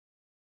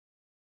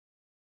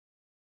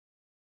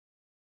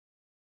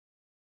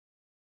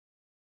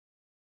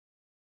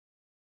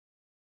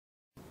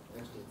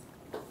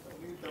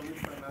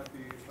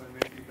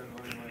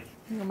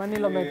גם אני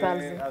לא מתה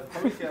על זה. אז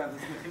בכל מקרה, אנחנו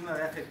שמחים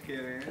לארח את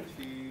קרן,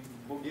 שהיא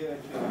בוגרת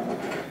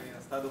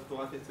שעשתה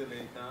דוקטורט אצל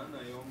איתן,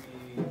 היום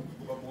היא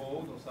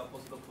בברוד, עושה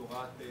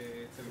פוסט-דוקטורט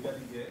אצל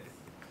גדי גץ,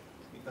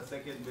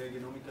 מתעסקת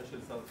בגנומיקה של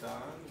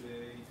סרטן,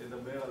 והיא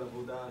תדבר על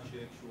עבודה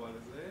שקשורה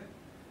לזה,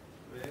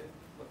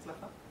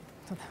 ובהצלחה.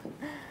 תודה.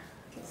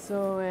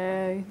 So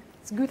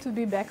it's good to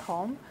be back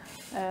home.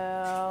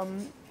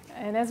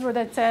 And as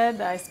Rodette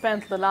said, I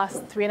spent the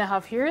last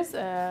 3.5 years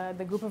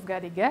the group of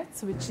Gadi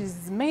Getz, which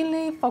is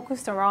mainly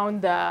focused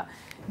around the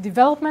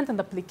development and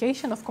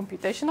application of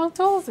computational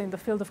tools in the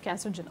field of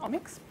cancer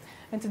genomics.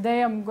 And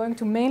today I'm going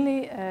to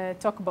mainly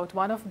talk about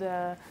one of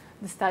the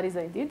studies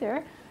I did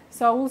there.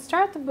 So I will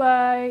start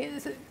by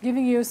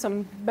giving you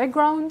some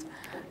background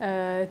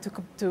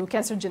to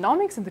cancer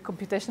genomics and the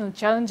computational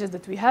challenges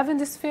that we have in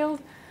this field.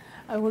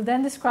 I will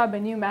then describe a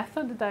new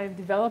method that I've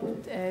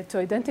developed to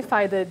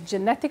identify the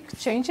genetic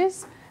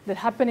changes that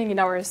are happening in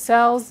our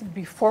cells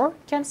before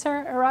cancer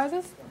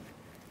arises.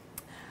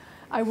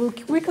 I will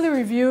quickly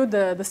review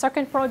the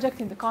second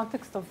project in the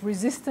context of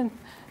resistance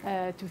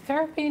to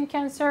therapy in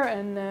cancer,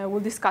 and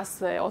we'll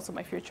discuss also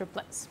my future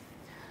plans.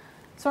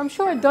 So I'm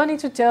sure I don't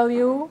need to tell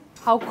you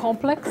how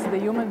complex the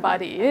human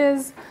body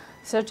is,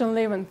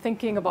 certainly when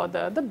thinking about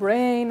the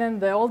brain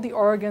and all the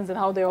organs and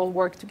how they all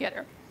work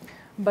together.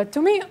 But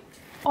to me,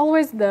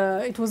 always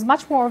it was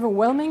much more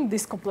overwhelming,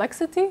 this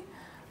complexity,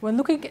 when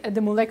looking at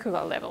the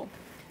molecular level.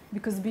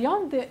 Because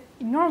beyond the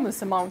enormous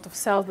amount of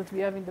cells that we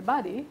have in the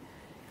body,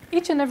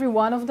 each and every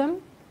one of them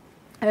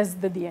has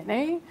the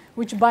DNA,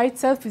 which by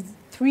itself is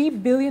 3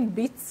 billion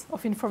bits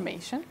of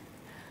information.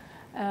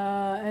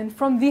 And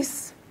from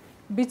these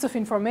bits of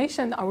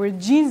information, our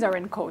genes are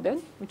encoded,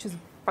 which is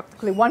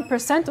practically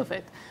 1% of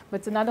it,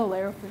 but it's another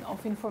layer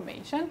of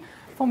information.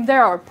 From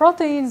there are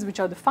proteins, which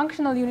are the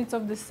functional units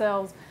of the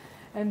cells.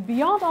 And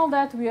beyond all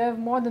that, we have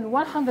more than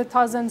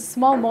 100,000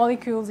 small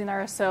molecules in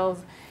our cells,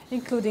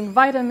 including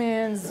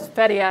vitamins,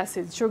 fatty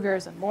acids,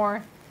 sugars, and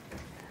more.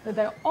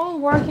 They're all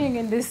working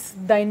in this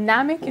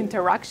dynamic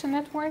interaction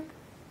network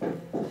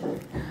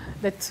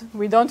that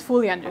we don't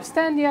fully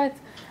understand yet.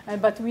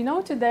 But we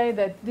know today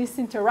that this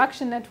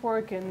interaction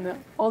network and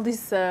all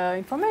this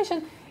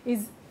information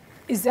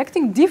is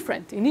acting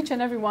different in each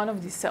and every one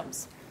of these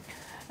cells.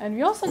 And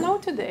we also know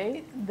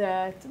today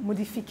that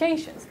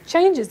modifications,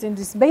 changes in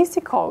this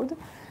basic code,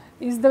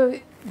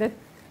 that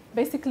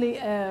basically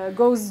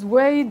goes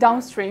way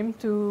downstream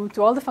to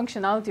all the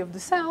functionality of the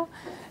cell,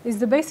 is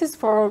the basis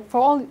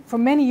for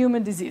many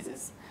human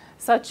diseases,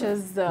 such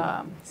as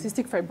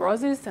cystic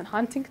fibrosis and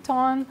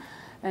Huntington,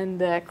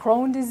 and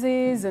Crohn's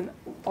disease, and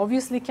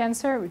obviously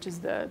cancer, which is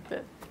the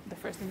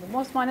first and the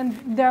most one,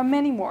 and there are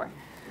many more.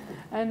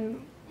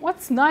 And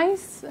what's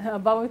nice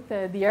about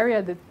the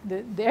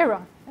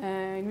era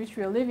in which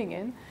we are living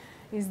in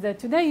is that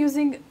today,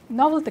 using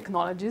novel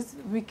technologies,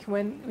 we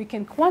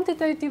can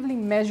quantitatively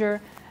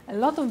measure a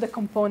lot of the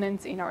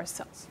components in our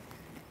cells.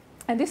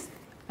 And this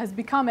has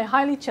become a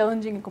highly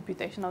challenging and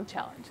computational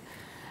challenge.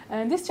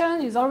 And this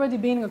challenge is already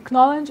being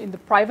acknowledged in the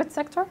private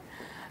sector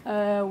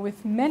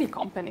with many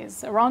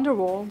companies around the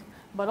world,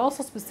 but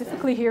also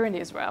specifically here in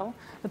Israel,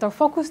 that are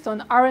focused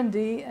on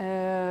R&D,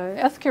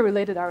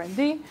 healthcare-related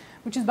R&D,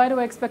 which is, by the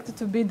way, expected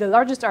to be the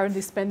largest R&D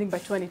spending by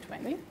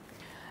 2020.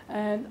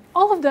 And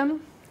all of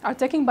them are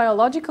taking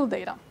biological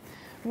data,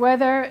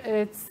 whether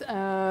it's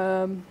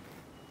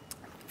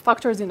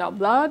factors in our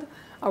blood,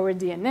 our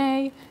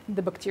DNA,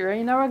 the bacteria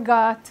in our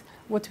gut,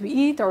 what we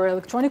eat, our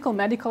electronic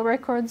medical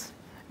records,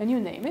 and you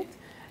name it.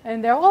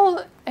 And they're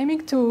all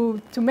aiming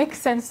to make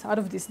sense out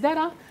of this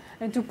data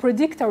and to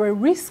predict our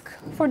risk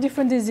for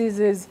different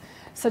diseases,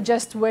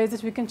 suggest ways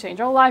that we can change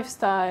our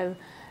lifestyle.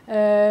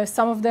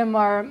 Some of them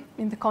are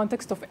in the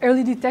context of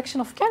early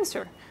detection of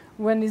cancer,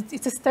 when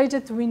it's a stage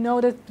that we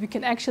know that we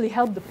can actually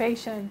help the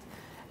patient,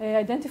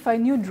 identify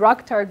new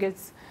drug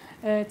targets,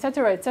 et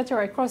cetera,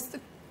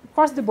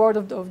 across the board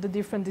of the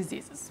different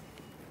diseases.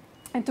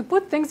 And to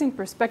put things in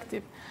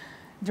perspective,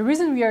 the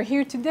reason we are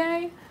here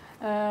today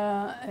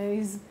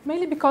is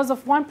mainly because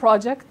of one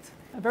project,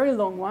 a very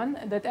long one,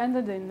 that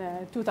ended in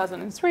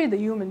 2003, the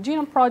Human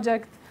Genome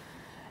Project,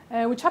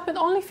 which happened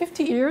only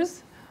 50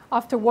 years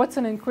after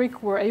Watson and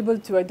Crick were able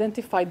to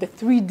identify the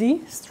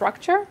 3D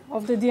structure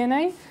of the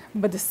DNA,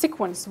 but the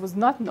sequence was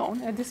not known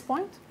at this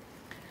point.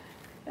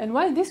 And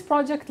while this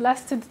project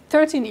lasted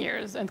 13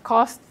 years and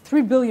cost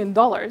 $3 billion,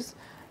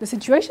 the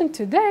situation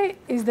today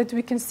is that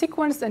we can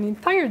sequence an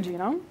entire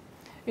genome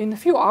in a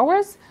few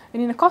hours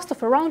and in a cost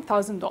of around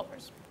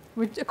 $1,000,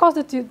 which a cost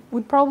that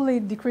would probably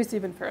decrease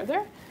even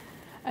further.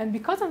 And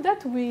because of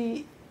that,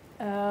 we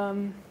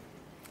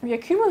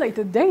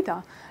accumulated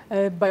data,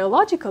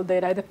 biological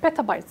data at a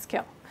petabyte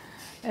scale.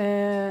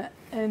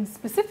 And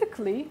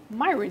specifically,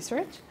 my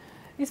research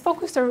is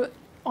focused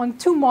on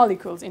two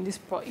molecules in this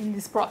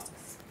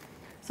process.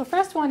 So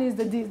first one is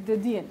the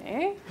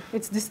DNA.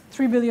 It's this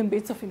 3 billion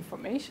bits of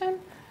information.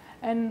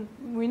 And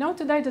we know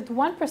today that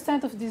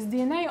 1% of this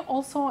DNA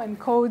also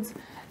encodes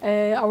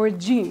our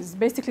genes,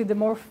 basically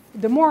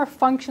the more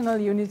functional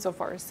units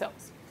of our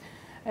cells.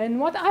 And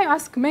what I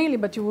ask mainly,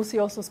 but you will see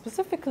also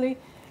specifically,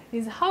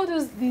 is how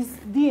does this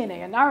DNA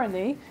and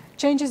RNA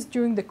changes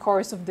during the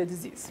course of the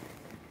disease?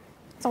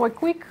 So a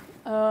quick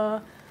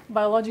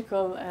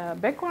biological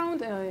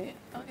background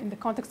in the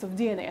context of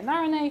DNA and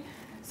RNA.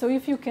 So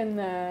if you can,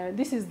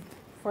 this is,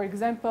 for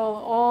example,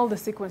 all the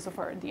sequence of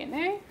our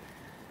DNA,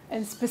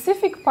 and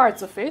specific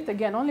parts of it,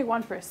 again, only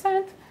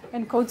 1%,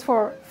 encodes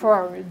for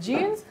our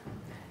genes,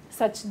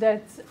 such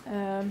that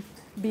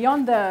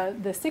beyond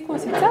the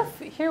sequence itself,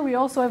 here we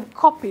also have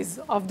copies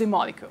of the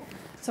molecule.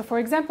 So for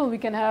example, we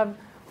can have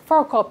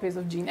 4 copies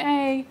of gene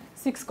A,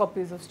 6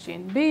 copies of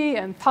gene B,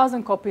 and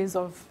 1,000 copies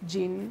of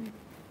gene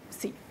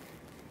C.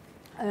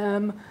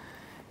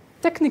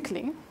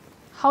 Technically,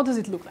 how does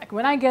it look like?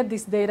 When I get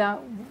this data,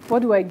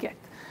 what do I get?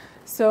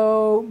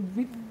 So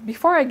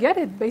before I get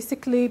it,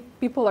 basically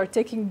people are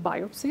taking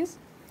biopsies.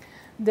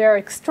 They're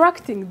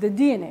extracting the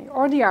DNA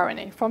or the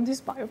RNA from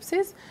these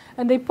biopsies,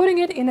 and they're putting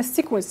it in a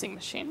sequencing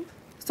machine.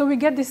 So we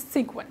get this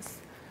sequence.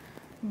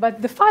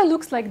 But the file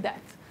looks like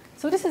that.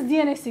 So this is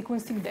DNA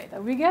sequencing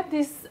data. We get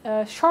this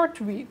short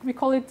read. We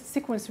call it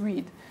sequence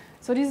read.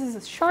 So this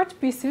is short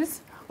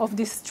pieces of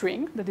this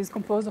string that is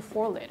composed of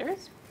 4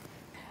 letters.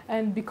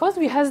 And because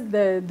we have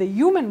the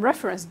human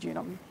reference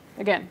genome,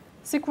 again,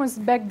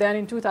 sequenced back then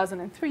in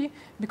 2003,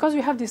 because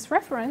we have this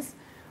reference,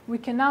 we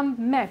can now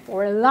map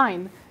or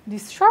align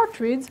these short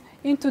reads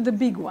into the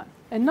big one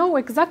and know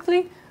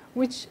exactly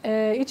which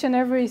each and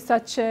every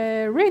such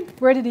read,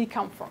 where did it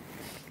come from.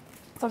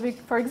 So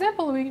for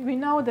example, we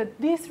know that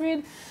this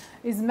read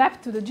is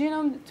mapped to the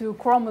genome to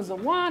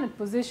chromosome 1 at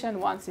position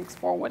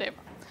 164, whatever,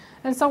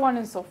 and so on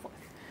and so forth.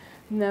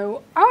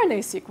 Now, RNA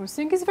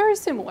sequencing is very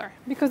similar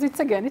because it's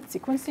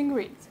sequencing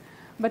reads.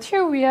 But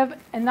here we have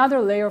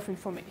another layer of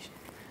information.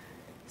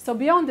 So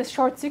beyond the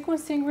short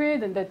sequencing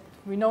read and that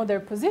we know their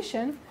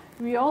position,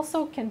 we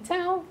also can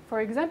tell, for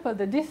example,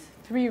 that these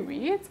 3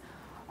 reads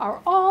are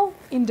all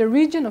in the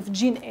region of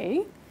gene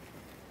A.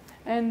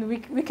 And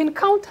we can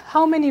count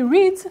how many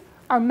reads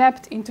are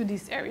mapped into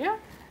this area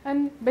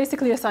and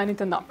basically assign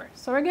it a number.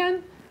 So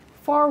again,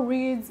 4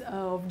 reads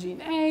of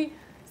gene A,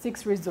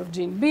 6 reads of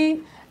gene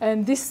B,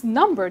 and this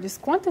number, this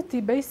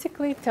quantity,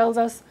 basically tells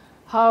us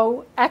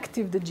how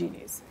active the gene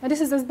is. And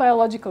this is as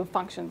biological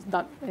functions,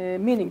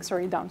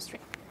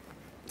 downstream.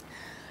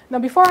 Now,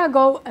 before I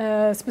go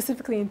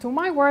specifically into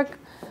my work,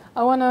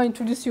 I want to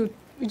introduce you.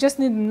 We just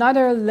need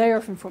another layer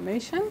of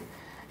information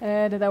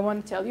that I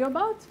want to tell you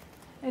about.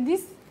 And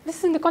this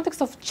is in the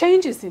context of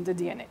changes in the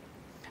DNA.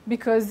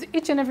 Because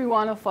each and every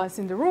one of us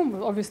in the room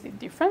is obviously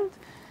different.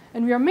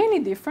 And we are mainly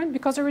different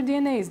because our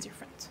DNA is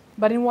different.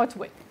 But in what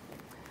way?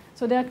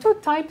 So there are 2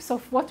 types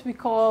of what we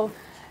call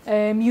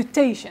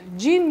mutation,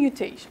 gene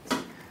mutations.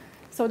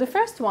 So the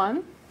first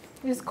one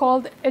is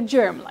called a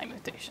germline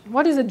mutation.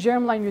 What is a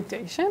germline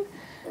mutation?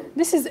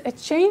 This is a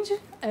change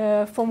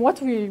from what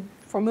we're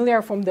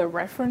familiar from the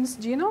reference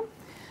genome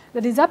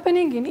that is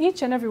happening in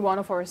each and every one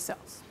of our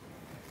cells.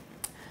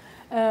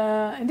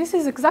 And this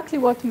is exactly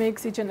what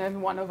makes each and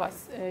every one of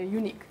us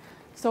unique.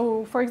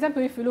 So for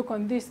example, if you look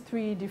on these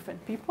 3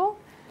 different people,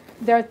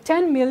 there are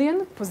 10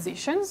 million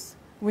positions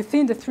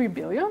within the 3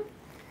 billion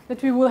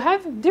that we will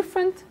have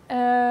different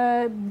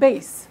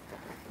base.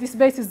 This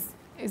base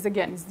is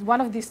again, is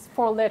one of these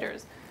 4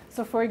 letters.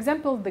 So for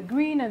example, the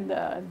green and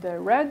the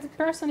red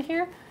person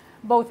here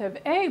both have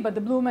A, but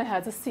the blue man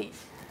has a C.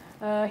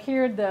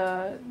 Here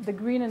the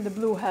green and the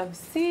blue have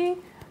C,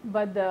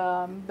 but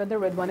the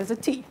red one is a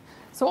T.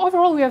 So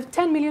overall, we have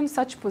 10 million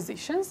such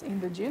positions in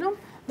the genome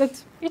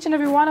that each and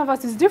every one of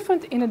us is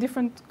different in a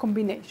different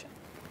combination.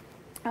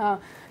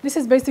 This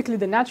is basically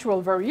the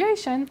natural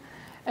variation,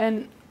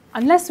 and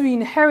unless we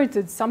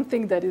inherited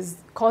something that is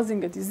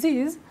causing a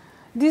disease,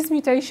 these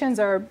mutations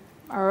are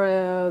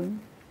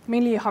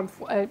mainly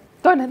harmful,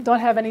 don't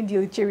have any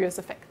deleterious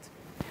effect.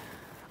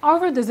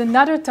 However, there's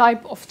another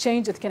type of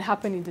change that can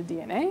happen in the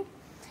DNA,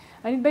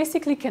 and it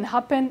basically can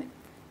happen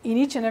in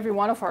each and every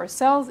one of our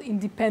cells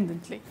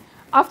independently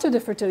after the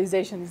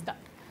fertilization is done.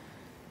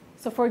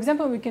 So for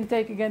example, we can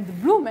take again the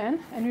blue man,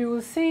 and we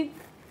will see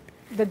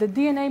that the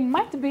DNA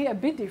might be a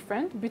bit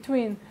different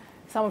between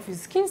some of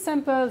his skin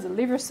samples, the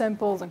liver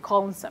samples, and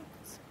colon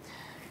samples.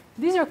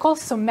 These are called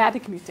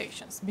somatic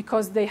mutations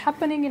because they're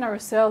happening in our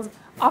cells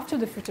after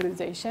the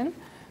fertilization.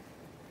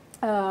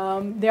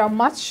 They are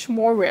much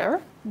more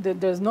rare.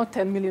 There's not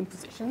 10 million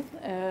positions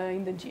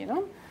in the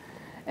genome.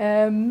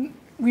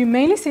 We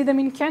mainly see them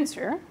in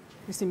cancer.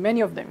 We see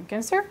many of them in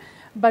cancer,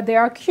 but they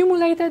are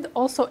accumulated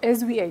also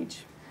as we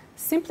age,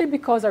 simply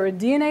because our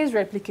DNA is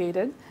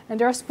replicated and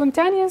there are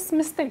spontaneous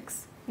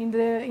mistakes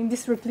in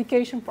this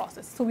replication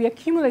process. So we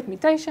accumulate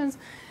mutations,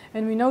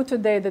 and we know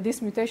today that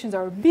these mutations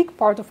are a big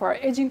part of our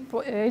aging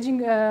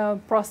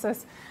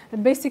process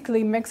that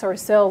basically makes our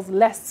cells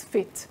less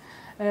fit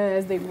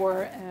as they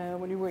were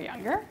when we were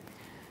younger.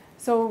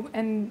 So,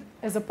 and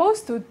as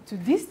opposed to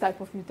this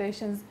type of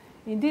mutations,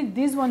 indeed,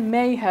 this one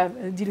may have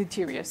a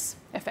deleterious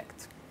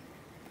effect.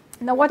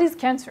 Now, what is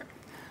cancer?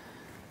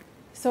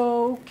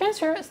 So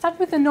cancer starts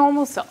with a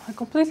normal cell, a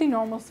completely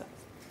normal cell.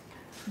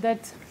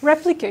 that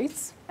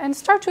replicates and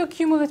start to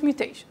accumulate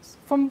mutations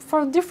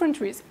for different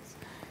reasons.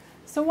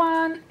 So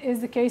one is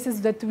the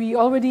cases that we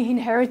already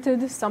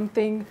inherited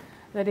something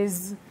that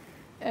is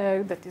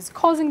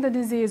causing the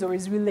disease or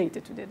is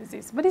related to the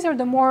disease. But these are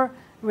the more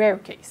rare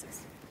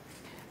cases.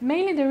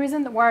 Mainly the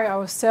reason why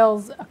our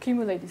cells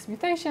accumulate these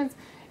mutations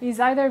is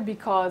either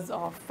because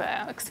of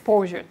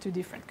exposure to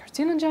different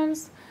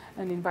carcinogens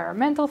and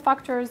environmental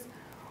factors,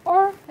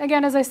 or,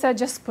 again, as I said,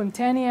 just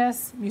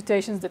spontaneous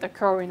mutations that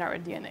occur in our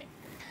DNA.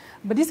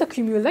 But this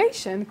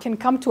accumulation can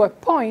come to a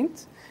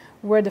point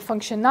where the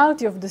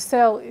functionality of the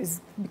cell is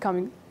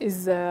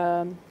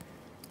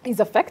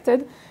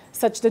affected,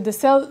 such that the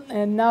cell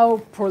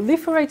now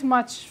proliferate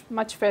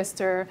much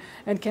faster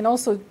and can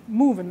also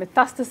move and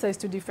metastasize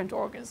to different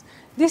organs.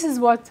 This is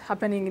what's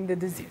happening in the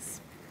disease.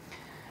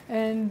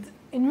 And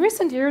in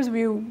recent years,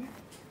 you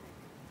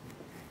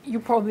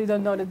probably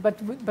don't know that,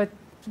 but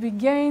we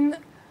gain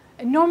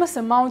enormous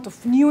amount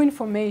of new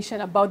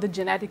information about the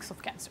genetics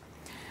of cancer.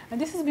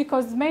 And this is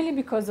mainly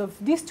because of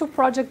these two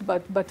projects,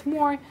 but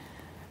more.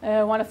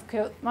 One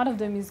of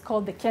them is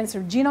called the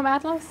Cancer Genome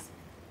Atlas,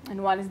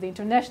 and one is the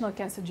International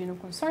Cancer Genome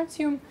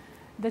Consortium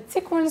that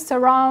sequenced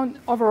around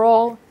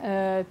overall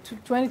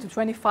 20 to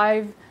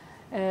 25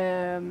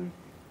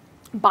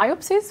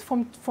 biopsies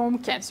from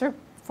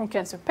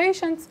cancer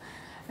patients,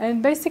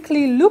 and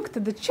basically looked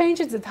at the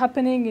changes that are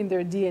happening in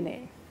their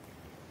DNA.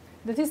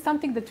 That is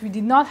something that we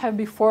did not have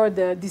before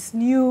these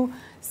new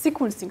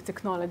sequencing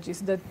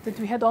technologies that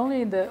we had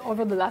only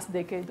over the last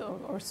decade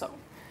or so.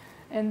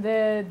 And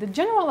the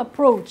general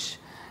approach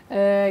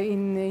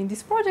in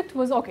this project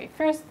was, okay,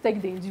 first take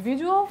the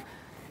individual,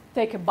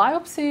 take a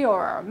biopsy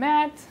or a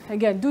mat,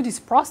 again, do this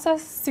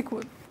process.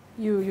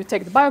 You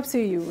take the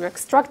biopsy, you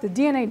extract the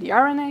DNA, the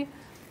RNA,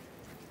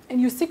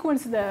 and you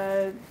sequence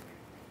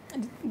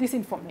this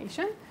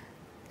information.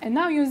 And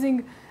now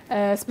using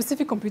a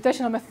specific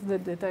computational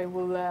method that I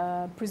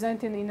will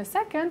present in a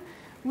second,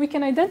 we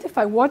can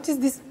identify what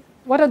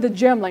are the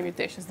germline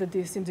mutations that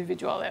this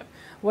individual have?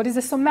 What is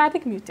the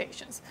somatic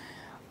mutations?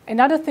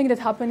 Another thing that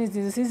happens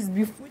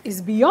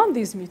is beyond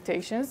these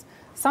mutations,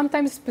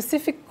 sometimes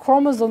specific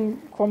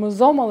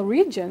chromosomal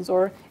regions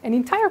or an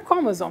entire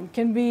chromosome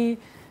can be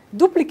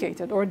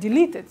duplicated or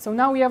deleted. So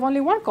now we have only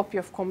one copy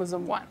of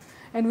chromosome 1.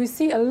 And we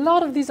see a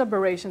lot of these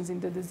aberrations in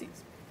the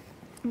disease.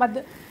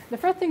 But the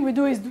first thing we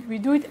do is we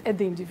do it at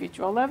the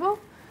individual level.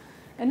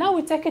 And now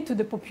we take it to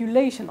the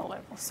populational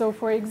level. So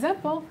for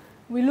example,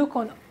 we look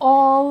on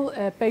all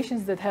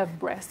patients that have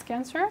breast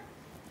cancer.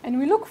 And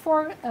we look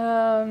for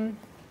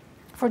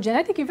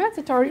genetic events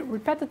that are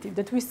repetitive,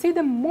 that we see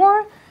them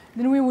more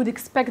than we would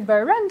expect by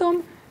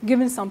random,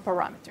 given some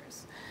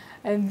parameters.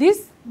 And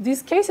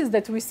these cases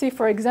that we see,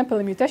 for example,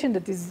 a mutation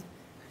that is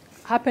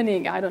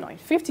happening, I don't know, in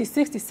 50,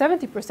 60,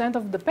 70%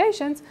 of the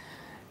patients,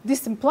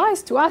 this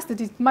implies to us that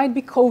it might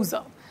be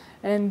causal.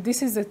 And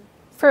this is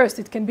first,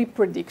 it can be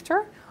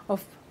predictor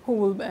of who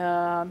will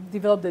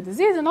develop the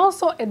disease, and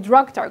also a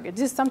drug target.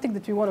 This is something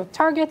that we want to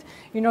target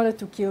in order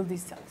to kill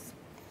these cells.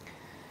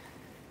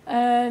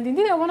 And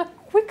indeed, I want to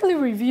quickly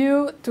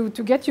review, to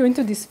get you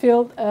into this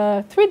field,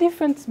 3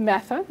 different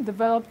methods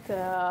developed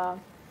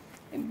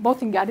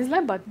both in Gadi's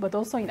lab, but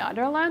also in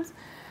other labs.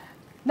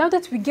 Now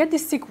that we get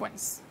this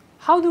sequence,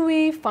 how do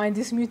we find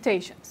these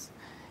mutations?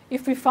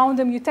 If we found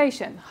a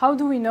mutation, how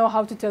do we know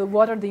how to tell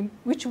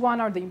which one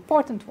are the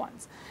important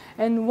ones?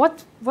 And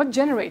what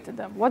generated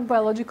them? What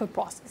biological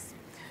process?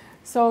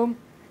 So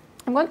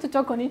I'm going to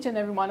talk on each and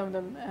every one of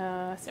them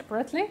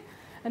separately.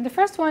 And the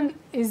first one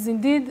is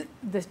indeed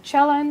the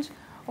challenge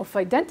of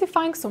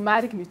identifying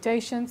somatic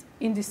mutations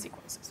in these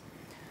sequences.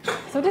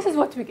 So this is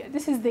what we get.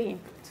 This is the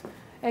input.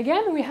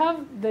 Again, we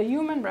have the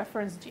human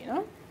reference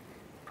genome.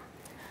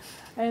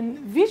 And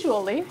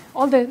visually,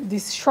 all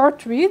these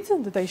short reads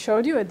that I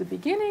showed you at the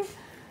beginning,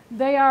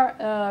 they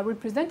are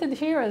represented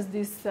here as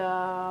these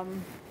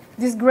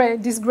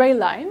gray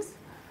lines.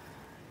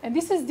 And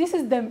this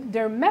is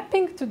their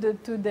mapping to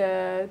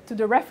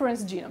the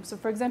reference genome. So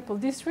for example,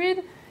 this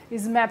read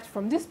is mapped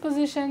from this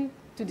position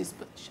to this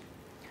position.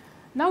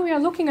 Now we are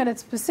looking at a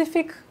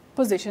specific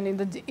position in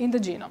the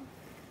genome.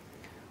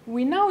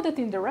 We know that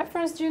in the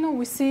reference genome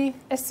we see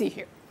a C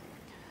here.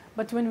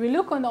 But when we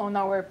look on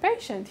our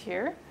patient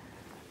here,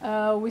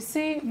 we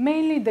see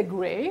mainly the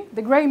gray.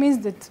 The gray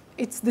means that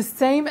it's the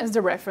same as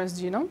the reference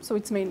genome, so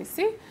it's mainly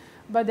C.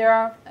 But there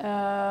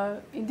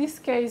are, in this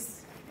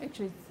case,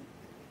 actually,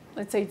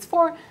 let's say it's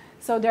 4.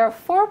 So there are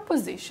 4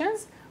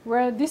 positions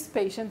where this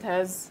patient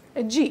has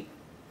a G.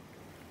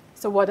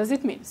 So what does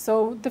it mean?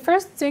 So the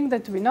first thing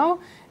that we know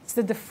is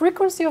that the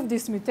frequency of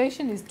this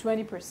mutation is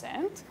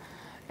 20%.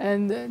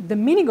 And the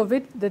meaning of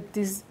it that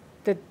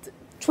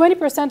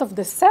 20% of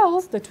the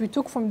cells that we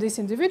took from this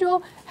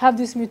individual have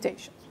this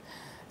mutation.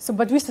 So,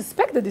 but we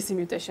suspect that this is a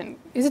mutation.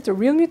 Is it a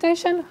real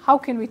mutation? How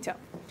can we tell?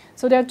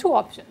 So there are 2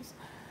 options.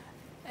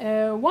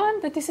 One,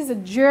 that this is a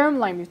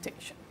germline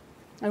mutation.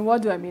 And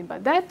what do I mean by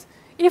that?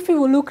 If we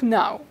will look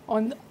now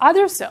on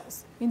other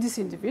cells in this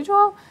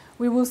individual,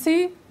 we will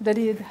see that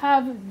it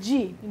have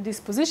G in this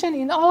position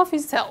in all of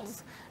his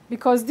cells.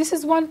 because this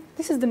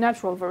is the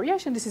natural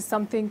variation. This is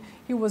something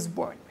he was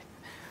born with.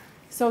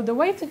 So the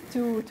way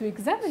to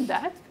examine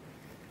that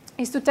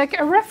is to take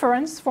a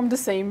reference from the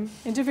same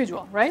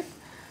individual, right?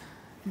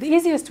 The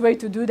easiest way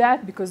to do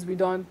that, because we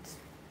don't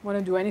want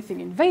to do anything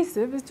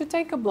invasive, is to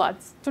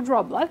draw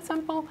a blood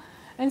sample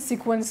and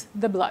sequence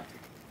the blood.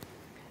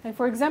 And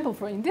for example,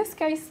 in this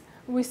case,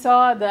 we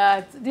saw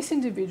that this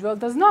individual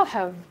does not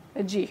have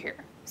a G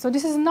here. So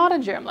this is not a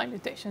germline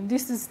mutation.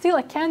 This is still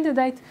a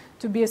candidate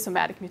to be a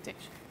somatic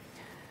mutation.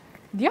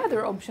 The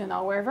other option,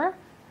 however,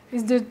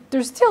 is that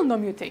there's still no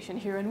mutation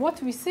here. And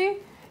what we see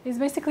is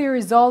basically a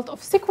result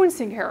of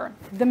sequencing error.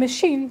 The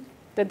machine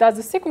that does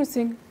the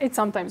sequencing, it's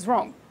sometimes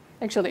wrong.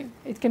 Actually,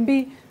 it can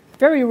be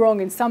very wrong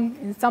in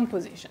some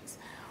positions.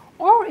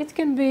 Or it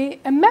can be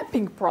a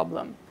mapping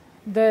problem.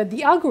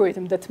 The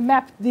algorithm that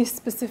mapped these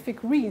specific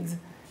reads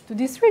to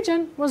this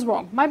region was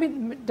wrong.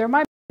 There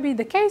might be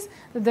the case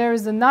that there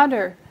is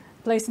another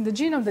place in the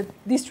genome that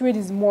this read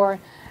is more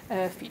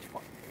fit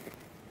for.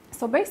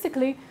 So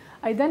basically,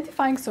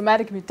 identifying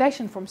somatic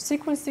mutation from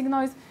sequencing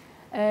noise,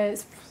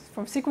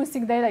 from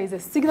sequencing data, is a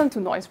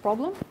signal-to-noise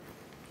problem.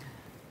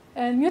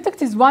 And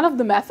Mutact is one of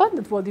the methods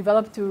that were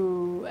developed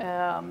to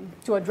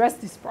address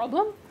this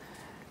problem.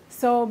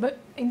 So, but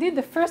indeed,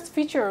 the first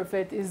feature of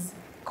it is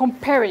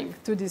comparing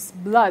to this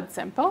blood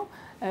sample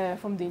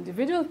from the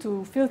individual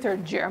to filter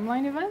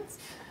germline events.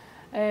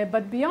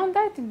 But beyond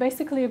that, it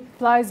basically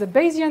applies a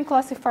Bayesian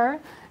classifier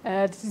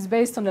that is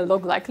based on a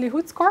log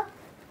likelihood score,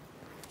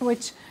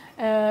 which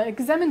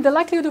examined the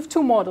likelihood of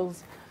two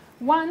models.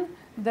 One,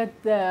 that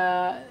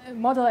the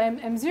model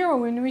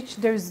M0, in which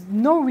there's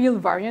no real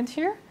variant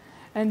here,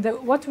 and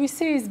what we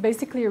see is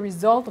basically a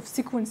result of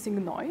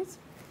sequencing noise.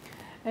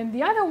 And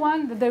the other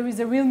one, that there is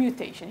a real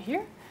mutation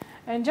here.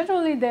 And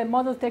generally, the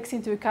model takes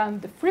into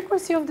account the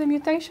frequency of the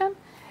mutation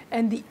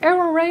and the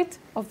error rate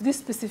of this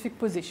specific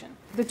position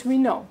that we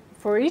know.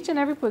 For each and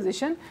every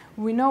position,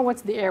 we know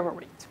what's the error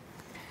rate.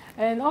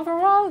 And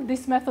overall,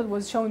 this method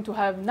was shown to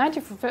have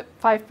 95%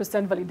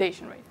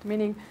 validation rate,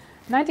 meaning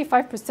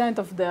 95%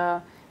 of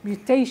the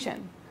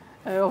mutation,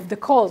 of the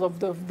cause of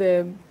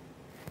the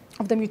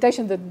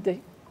mutation that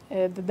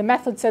the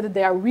method said that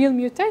they are real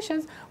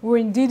mutations were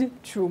indeed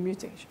true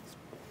mutations.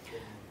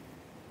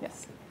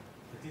 Yes?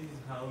 But this is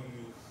how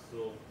you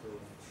sort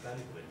of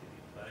calibrated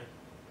it, right?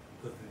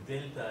 Because the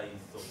delta is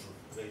sort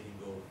of trading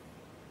off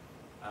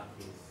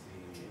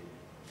accuracy,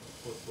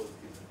 false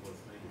positives and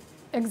false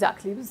negatives.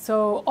 Exactly.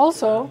 So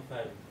also,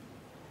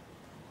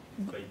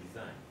 by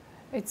design.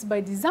 It's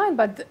by design,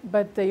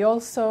 but they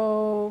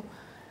also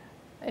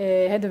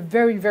had a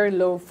very, very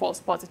low false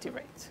positive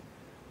rate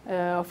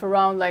of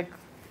around like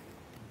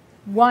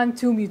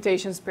 1-2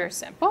 mutations per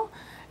sample.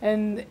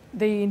 And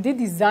they indeed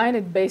designed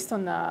it based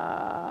on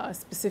a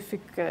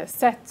specific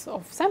set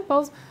of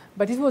samples,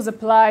 but it was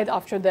applied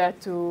after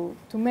that to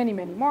many,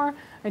 many more.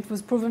 It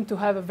was proven to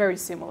have a very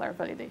similar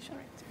validation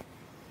rate.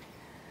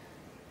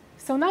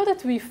 So now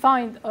that we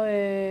find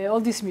all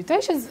these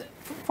mutations,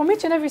 from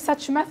each and every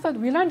such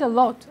method, we learned a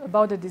lot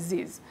about the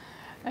disease.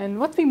 And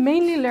what we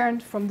mainly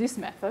learned from this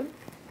method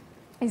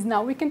is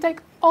now we can take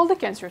all the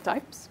cancer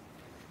types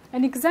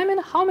and examine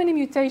how many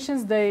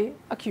mutations they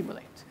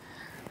accumulate.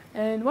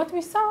 And what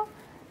we saw,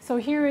 so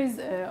here is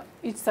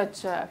each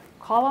such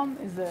column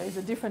is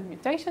a different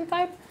mutation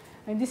type.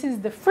 And this is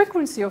the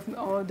frequency of,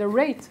 or the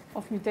rate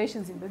of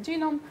mutations in the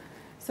genome.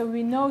 So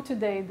we know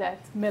today that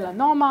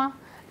melanoma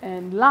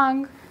and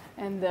lung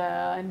and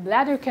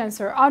bladder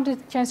cancer are the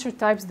cancer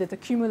types that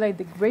accumulate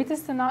the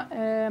greatest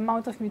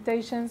amount of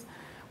mutations,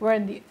 where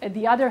at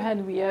the other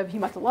hand we have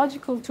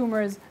hematological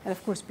tumors and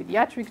of course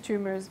pediatric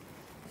tumors.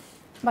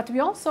 But we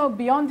also,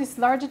 beyond this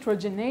large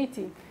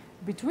heterogeneity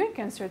between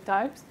cancer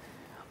types,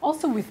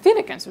 also within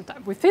a cancer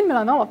type, within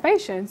melanoma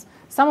patients,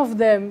 some of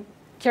them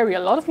carry a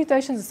lot of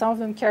mutations and some of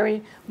them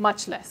carry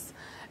much less.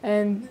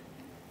 And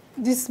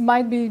this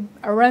might be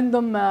a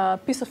random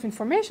piece of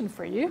information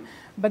for you,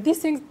 but these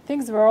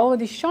things were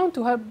already shown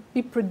to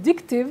be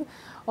predictive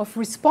of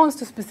response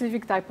to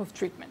specific type of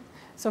treatment.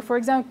 So for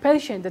example,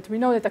 patient that we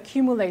know that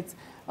accumulates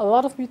a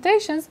lot of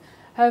mutations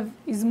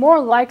is more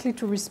likely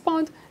to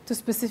respond to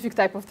specific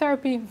type of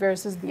therapy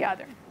versus the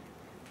other.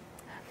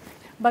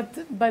 But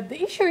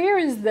the issue here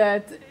is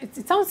that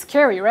it sounds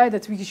scary, right,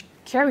 that we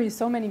carry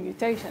so many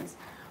mutations.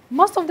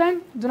 Most of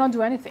them do not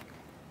do anything.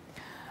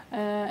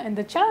 And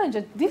the challenge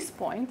at this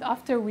point,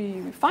 after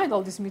we find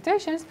all these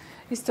mutations,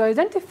 is to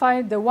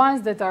identify the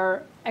ones that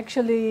are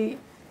actually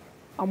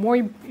more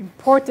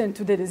important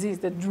to the disease,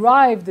 that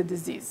drive the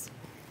disease.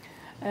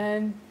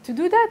 And to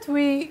do that,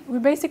 we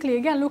basically,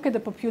 again, look at the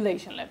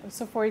population level.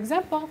 So for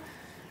example,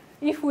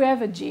 if we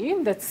have a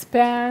gene that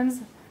spans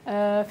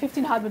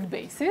 1,500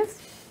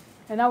 bases,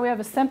 and now we have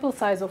a sample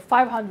size of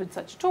 500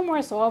 such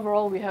tumors, so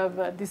overall we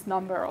have this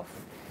number of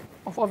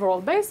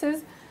overall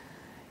bases.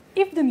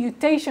 If the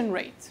mutation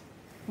rate,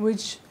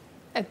 which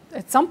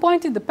at some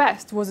point in the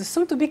past was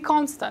assumed to be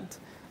constant,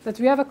 that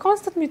we have a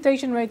constant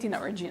mutation rate in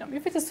our genome,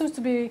 if it assumes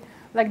to be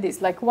like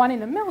this, like 1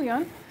 in a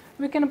million,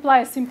 we can apply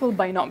a simple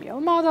binomial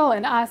model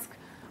and ask,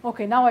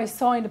 okay, now I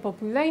saw in the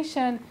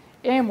population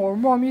M or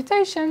more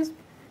mutations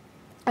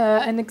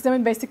and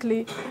examine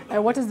basically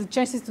what is the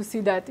chances to see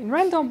that in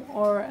random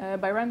or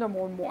by random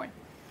or more.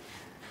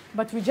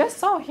 But we just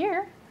saw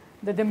here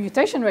that the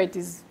mutation rate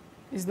is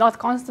not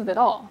constant at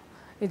all.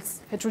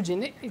 It's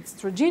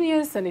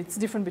heterogeneous and it's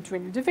different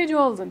between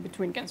individuals and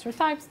between cancer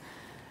types.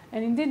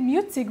 And indeed,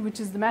 MUTSIG,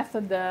 which is the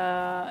method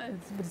that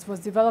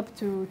was developed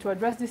to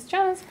address this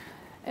challenge,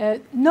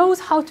 knows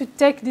how to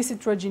take this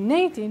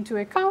heterogeneity into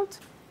account.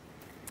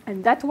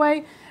 And that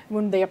way,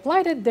 when they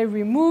applied it, they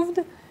removed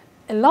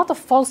a lot of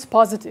false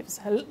positives.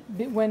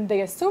 When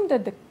they assumed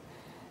that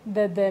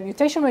the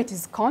mutation rate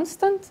is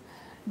constant,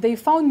 they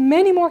found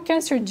many more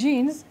cancer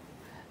genes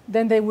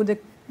than they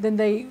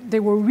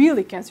were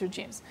really cancer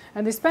genes.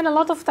 And they spent a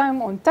lot of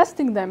time on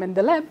testing them in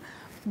the lab,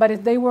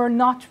 but they were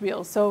not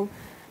real. So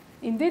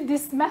indeed,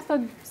 this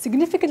method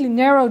significantly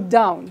narrowed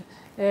down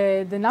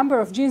the number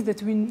of genes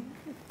that we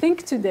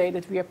think today,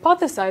 that we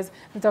hypothesize,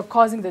 that are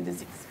causing the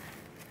disease.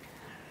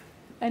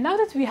 And now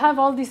that we have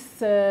all this,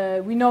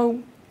 we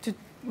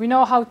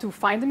know how to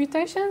find the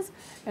mutations,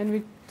 and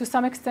we, to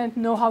some extent,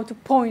 know how to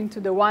point to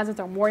the ones that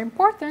are more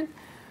important,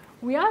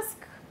 we ask,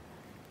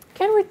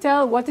 can we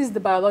tell what is the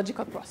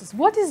biological process?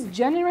 What is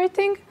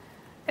generating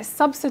a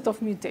subset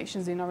of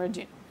mutations in our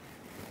genome?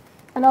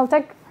 And I'll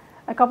take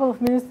a couple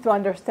of minutes to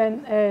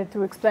understand,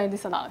 to explain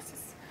this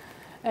analysis.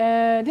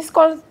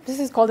 This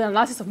is called the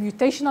analysis of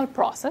mutational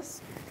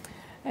process,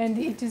 and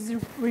it is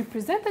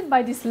represented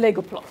by this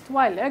Lego plot.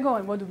 Why Lego,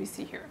 and what do we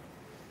see here?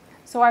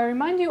 So I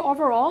remind you,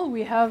 overall,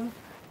 we have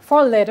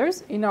 4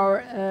 letters in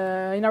our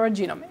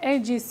genome, A,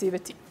 G, C,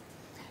 T.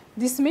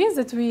 This means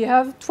that we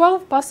have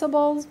 12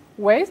 possible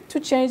ways to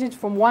change it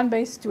from one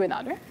base to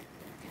another.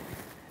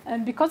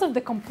 And because of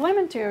the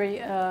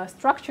complementary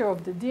structure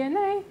of the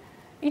DNA,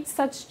 each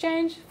such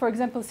change, for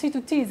example, C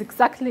to T is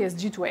exactly as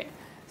G to A.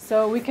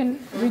 So we can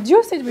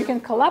reduce it, we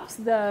can collapse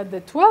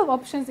the 12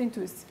 options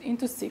into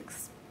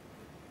 6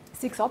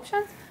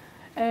 options.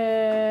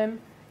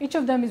 Each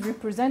of them is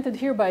represented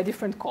here by a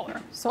different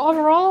color. So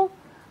overall,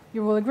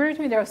 you will agree with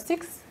me, there are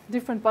 6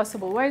 different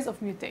possible ways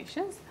of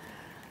mutations.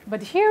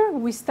 But here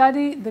we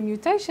study the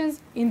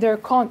mutations in their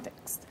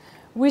context.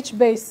 Which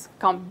base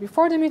comes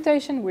before the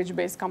mutation, which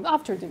base comes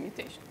after the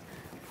mutation.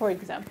 For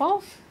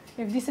example,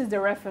 if this is the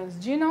reference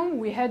genome,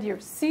 we had here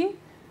C.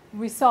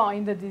 We saw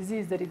in the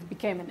disease that it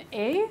became an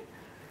A.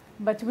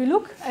 But we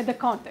look at the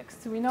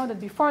context. We know that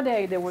before the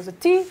A there was a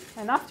T,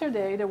 and after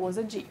the A there was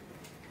a G.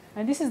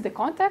 And this is the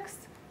context,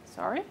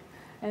 sorry.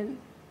 And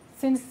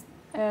since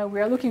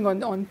we are looking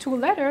on 2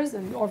 letters,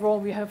 and overall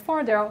we have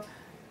 4, there are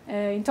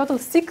in total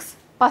 6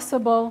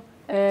 possible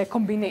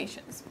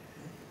combinations.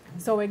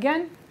 So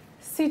again,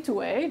 C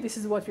to A, this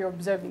is what we're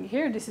observing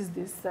here. This is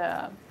this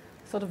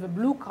sort of a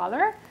blue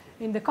color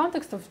in the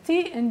context of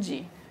T and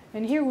G.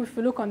 And here, if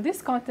we look on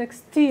this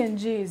context, T and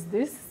G is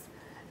this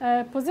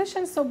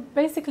position. So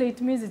basically,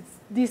 it means it's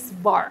this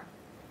bar.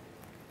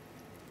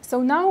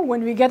 So now,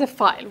 when we get a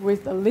file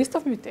with a list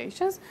of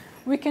mutations,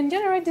 we can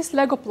generate this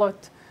Lego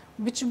plot,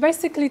 which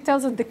basically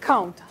tells us the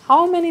count.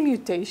 How many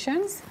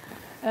mutations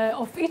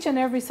of each and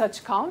every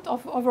such count,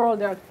 overall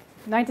there are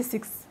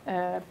 96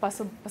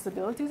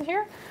 possibilities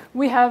here,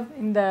 we have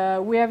in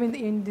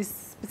this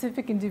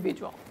specific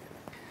individual.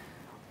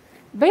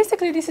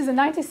 Basically, this is a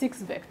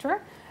 96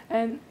 vector,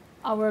 and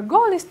our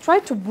goal is try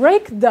to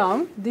break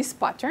down this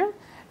pattern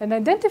and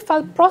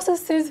identify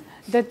processes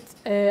that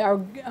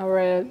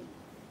are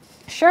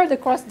shared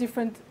across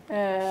different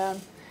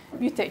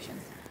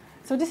mutations.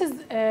 So this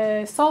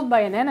is solved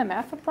by an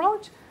NMF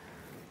approach,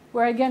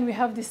 where again we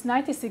have these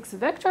 96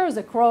 vectors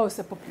across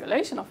a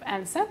population of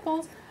n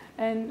samples,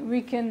 and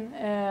we can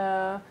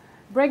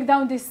break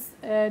down this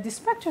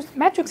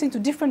matrix into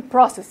different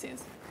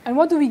processes. And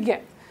what do we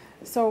get?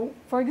 So,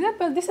 for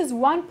example, this is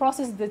one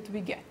process that we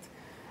get.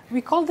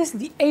 We call this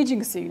the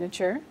aging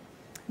signature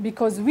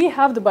because we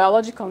have the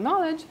biological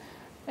knowledge.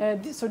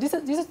 So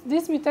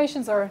these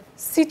mutations are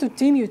C to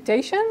T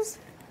mutations.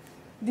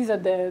 These are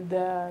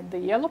the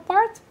yellow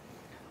part.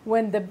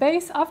 When the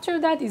base after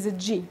that is a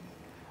G.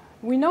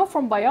 We know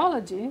from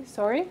biology,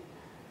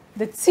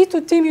 that C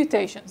to T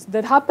mutations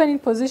that happen in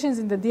positions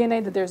in the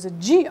DNA that there's a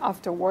G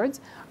afterwards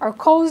are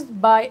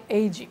caused by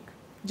aging,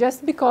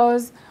 just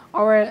because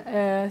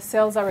our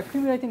cells are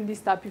accumulating this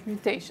type of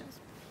mutations.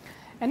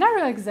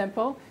 Another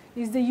example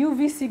is the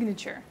UV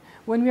signature.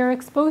 When we are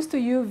exposed to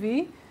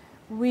UV,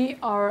 we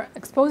are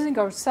exposing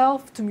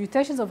ourselves to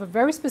mutations of a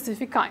very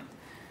specific kind,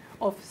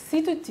 of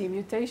C to T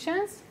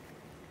mutations,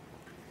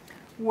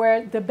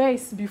 where the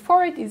base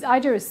before it is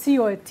either a C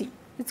or a T.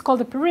 It's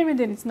called a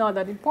pyrimidine, it's not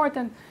that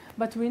important,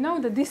 but we know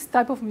that this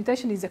type of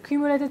mutation is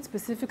accumulated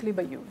specifically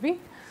by UV.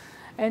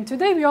 And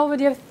today we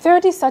already have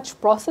 30 such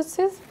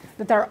processes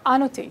that are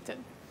annotated.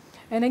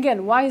 And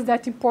again, why is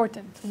that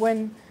important?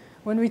 When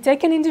we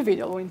take an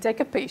individual, when we take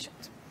a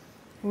patient,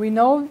 we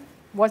know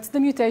what's the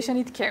mutation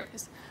it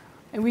carries.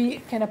 And we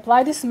can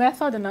apply this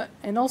method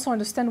and also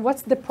understand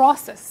what's the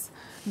process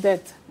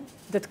that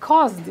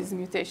caused these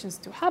mutations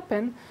to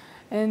happen.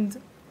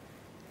 And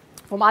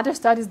from other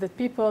studies that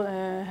people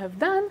have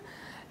done,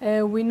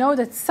 we know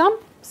that some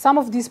some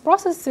of these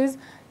processes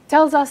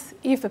tells us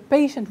if a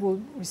patient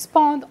will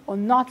respond or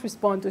not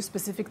respond to a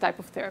specific type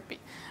of therapy.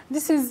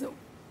 This is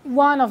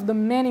one of the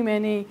many,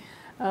 many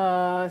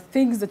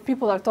things that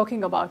people are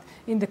talking about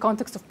in the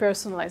context of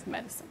personalized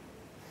medicine.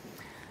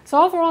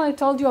 So overall, I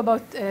told you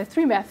about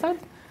 3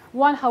 methods.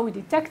 One, how we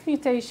detect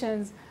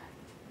mutations.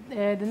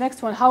 The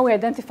next one, how we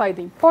identify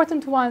the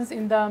important ones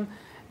in them.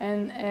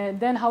 And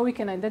then how we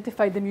can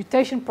identify the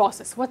mutation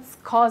process. What's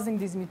causing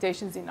these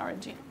mutations in our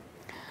genome?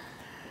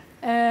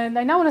 And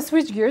I now want to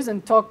switch gears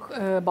and talk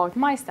about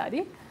my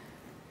study,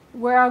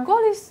 where our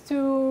goal is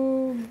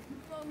to,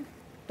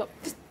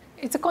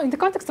 it's in the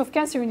context of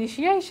cancer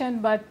initiation,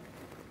 but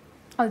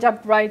I'll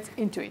jump right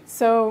into it.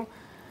 So,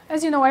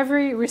 as you know,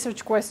 every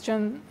research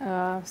question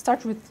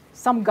starts with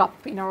some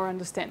gap in our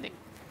understanding.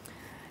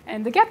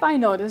 And the gap I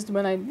noticed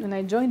when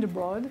I joined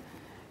abroad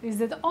is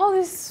that all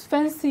these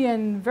fancy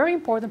and very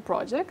important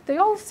projects, they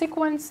all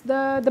sequence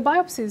the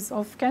biopsies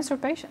of cancer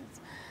patients.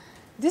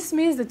 This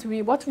means that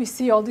what we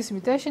see, all this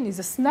mutation, is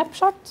a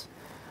snapshot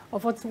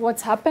of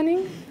what's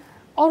happening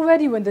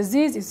already when the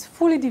disease is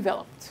fully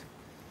developed.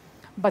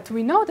 But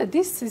we know that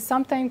this is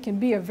sometimes can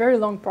be a very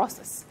long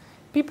process.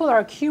 People are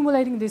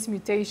accumulating these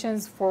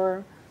mutations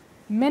for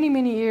many,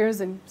 many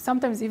years and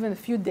sometimes even a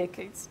few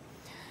decades.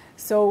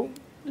 So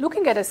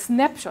looking at a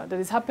snapshot that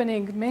is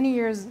happening many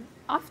years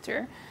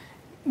after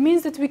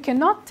means that we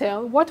cannot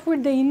tell what were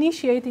the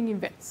initiating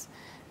events.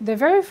 The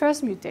very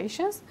first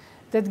mutations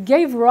that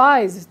gave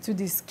rise to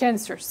this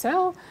cancer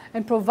cell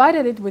and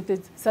provided it with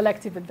its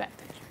selective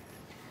advantage.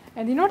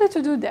 And in order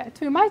to do that,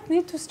 we might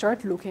need to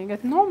start looking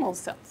at normal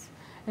cells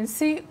and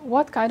see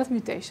what kind of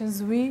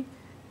mutations we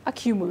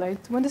accumulate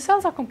when the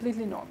cells are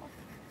completely normal.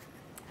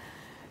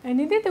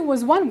 And indeed, there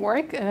was one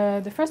work,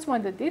 the first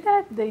one that did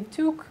that. They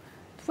took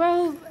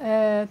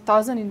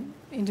 12,000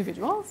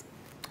 individuals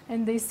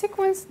and they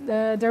sequenced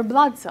their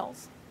blood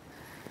cells.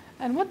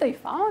 And what they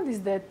found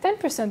is that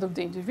 10% of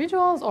the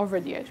individuals, over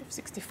the age of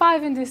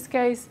 65 in this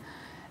case,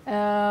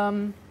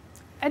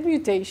 had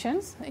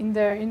mutations in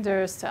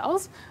their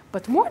cells.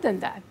 But more than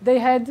that, they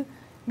had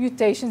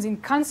mutations in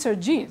cancer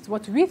genes,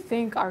 what we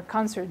think are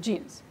cancer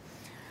genes.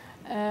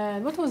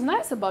 And what was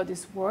nice about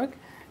this work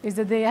is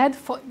that they had,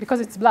 because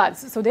it's blood,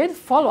 so they had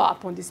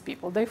follow-up on these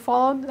people. They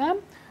followed them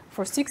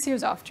for 6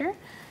 years after,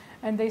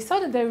 and they saw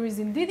that there is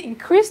indeed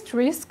increased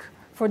risk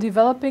for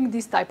developing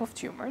this type of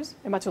tumors,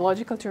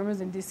 hematological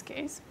tumors in this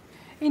case,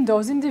 in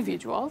those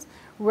individuals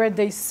where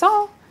they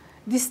saw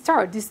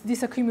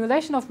this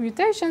accumulation of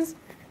mutations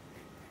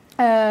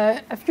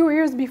a few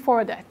years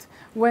before that,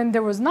 when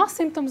there was no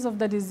symptoms of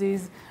the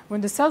disease,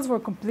 when the cells were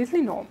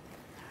completely normal.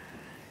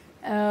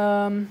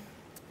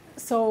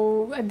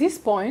 So at this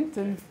point,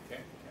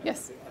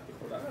 yes? את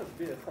יכולה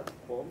להסביר איך את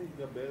פה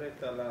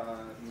מתגברת על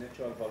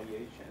ה-natural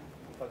variation?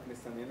 איך את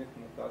מסננת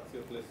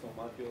מוטציות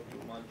לסומטיות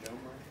לעומת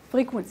germline?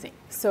 Frequency.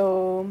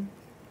 So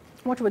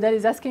what Rodel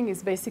is asking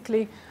is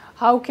basically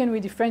how can we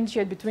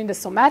differentiate between the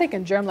somatic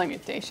and germline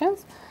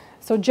mutations?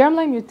 So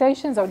germline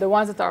mutations are the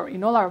ones that are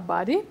in all our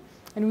body,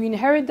 and we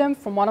inherit them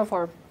from one of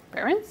our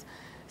parents.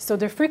 So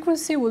their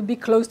frequency will be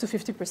close to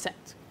 50%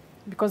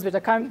 because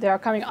they are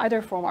coming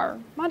either from our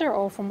mother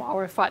or from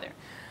our father.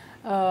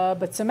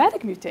 But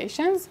somatic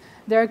mutations,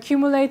 they're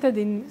accumulated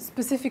in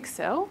specific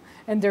cell,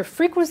 and their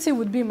frequency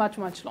would be much,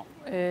 much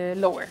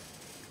lower.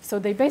 So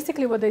they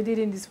basically, what they did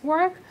in this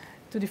work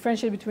to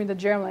differentiate between the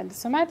germline and the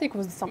somatic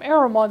was some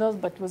error models,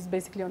 but was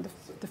basically on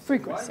the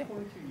frequency.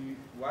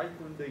 Why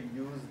couldn't they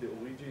use the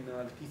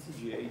original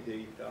TCGA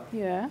data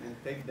and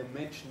take the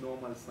matched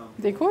normal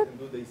samples and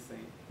do the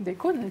same? They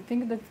could. I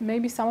think that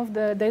maybe some of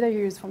the data you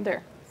use from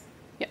there.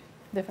 Yeah,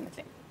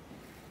 definitely.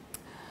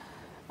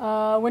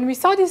 When we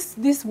saw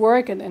this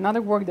work and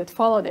another work that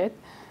followed it,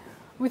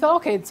 we thought,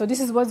 okay, so this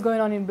is what's going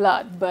on in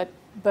blood, but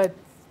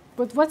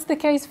what's the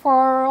case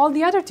for all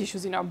the other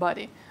tissues in our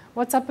body?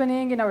 What's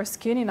happening in our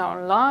skin, in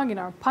our lung, in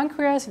our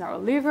pancreas, in our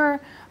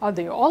liver? Are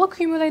they all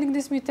accumulating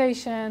this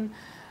mutation?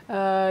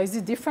 Is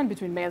it different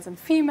between males and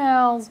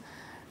females?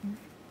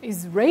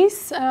 Is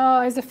race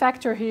as a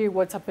factor here?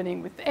 What's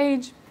happening with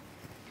age?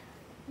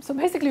 So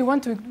basically,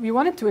 we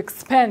wanted to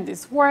expand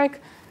this work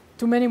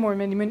to many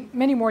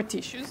more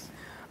tissues.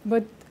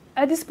 But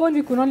at this point,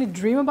 we could only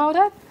dream about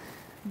that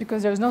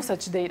because there's no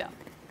such data.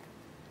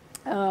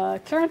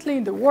 Currently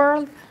in the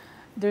world,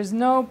 there's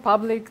no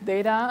public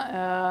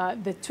data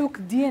that took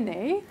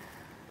DNA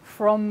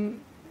from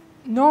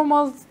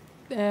normal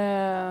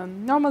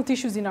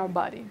tissues in our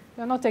body.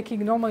 They're not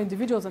taking normal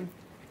individuals and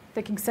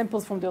taking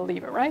samples from the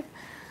liver, right?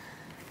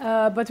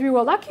 But we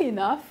were lucky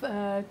enough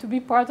to be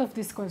part of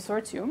this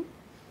consortium.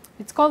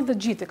 It's called the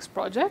GTEx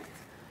project.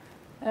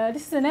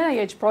 This is an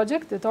NIH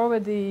project that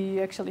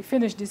already actually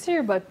finished this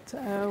year, but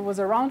was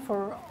around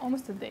for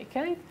almost a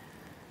decade.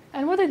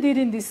 And what I did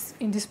in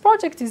this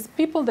project is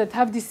people that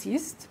have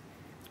deceased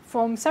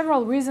from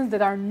several reasons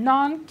that are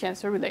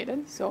non-cancer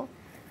related. So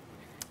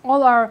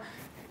all are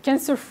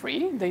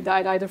cancer-free. They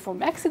died either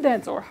from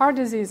accidents or heart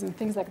disease and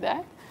things like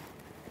that.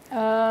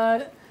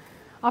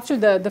 After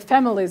the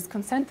families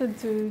consented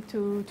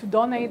to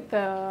donate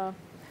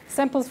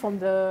samples from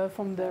the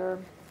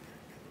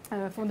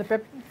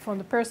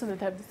person that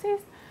have disease.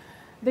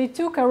 They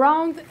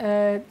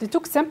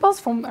took samples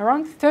from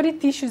around 30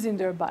 tissues in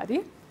their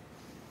body,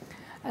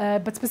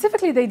 but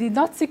specifically they did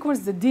not sequence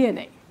the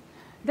DNA.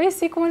 They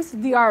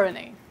sequenced the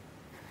RNA.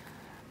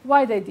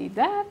 Why they did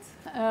that?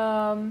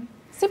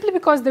 Simply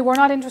because they were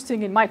not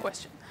interested in my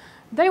question.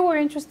 They were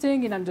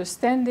interested in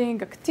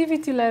understanding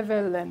activity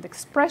level and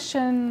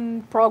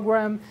expression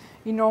program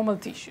in normal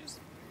tissues.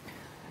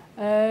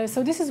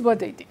 So this is what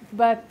they did.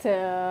 But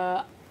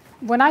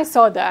when I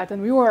saw that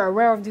and we were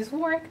aware of this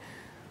work,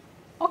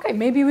 okay,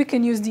 maybe we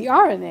can use the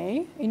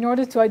RNA in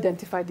order to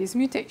identify these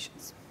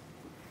mutations.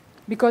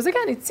 Because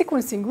again, it's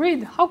sequencing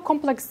grid. How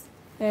complex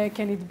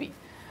can it be?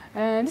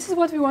 And this is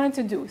what we wanted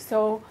to do.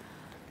 So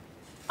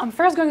I'm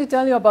first going to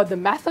tell you about the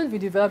method we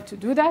developed to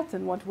do that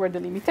and what were the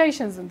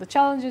limitations and the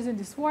challenges in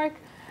this work.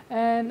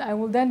 And I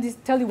will then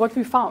tell you what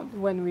we found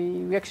when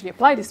we actually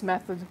applied this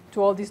method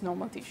to all these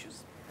normal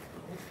tissues.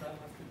 How much time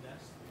after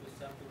the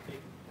sample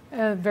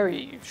taken?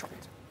 Very short.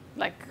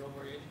 Like, No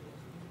variation?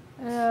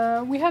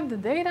 we have the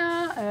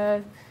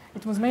data.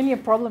 It was mainly a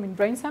problem in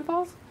brain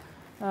samples,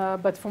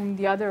 but from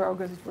the other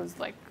organs it was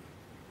like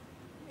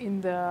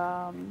in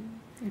the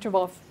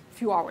interval of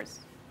few hours.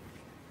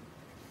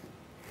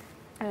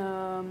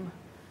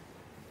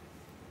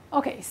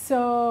 Okay,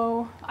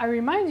 so I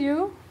remind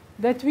you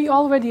that we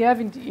already have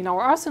in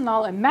our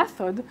arsenal a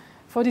method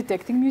for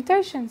detecting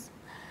mutations.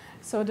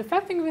 So the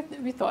first thing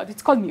we thought,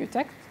 it's called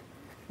Mutect,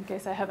 in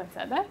case I haven't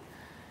said that.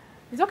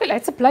 It's okay,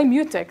 let's apply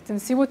Mutect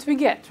and see what we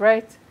get,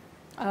 right?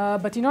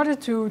 But in order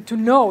to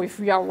know if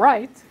we are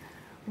right,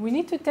 we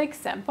need to take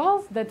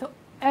samples that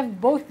have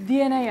both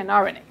DNA and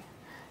RNA,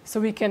 so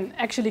we can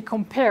actually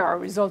compare our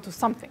result to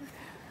something.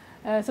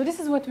 So this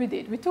is what we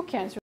did. We took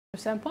cancer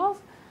samples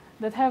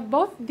that have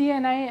both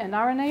DNA and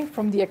RNA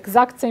from the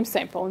exact same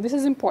sample, and this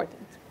is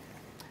important.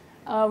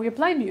 We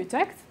applied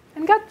Mutect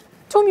and got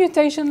 2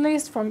 mutation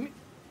lists from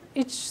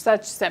each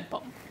such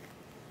sample.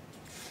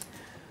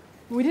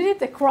 We did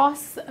it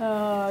across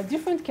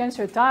different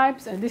cancer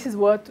types, and this is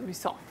what we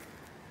saw.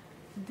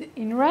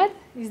 In red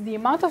is the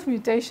amount of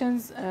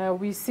mutations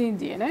we see in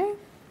DNA,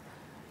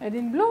 and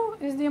in blue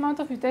is the amount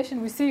of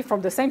mutation we see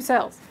from the same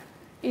cells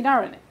in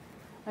RNA.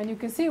 And you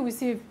can see we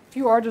see a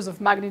few orders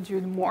of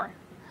magnitude more.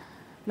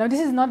 Now,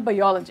 this is not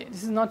biology.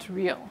 This is not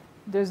real.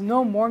 There's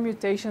no more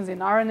mutations in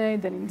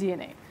RNA than in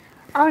DNA.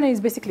 RNA is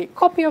basically a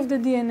copy of the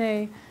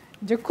DNA.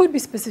 There could be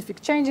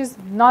specific changes,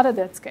 not at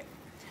that scale.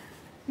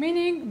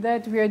 Meaning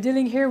that we are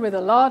dealing here with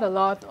a lot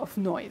of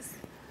noise.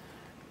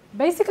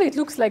 Basically, it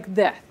looks like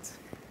that.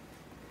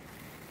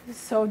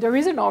 So there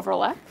is an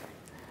overlap,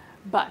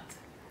 but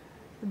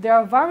there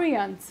are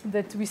variants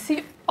that we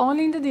see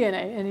only in the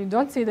DNA, and you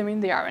don't see them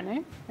in the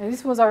RNA. And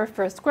this was our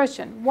first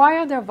question. Why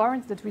are there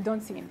variants that we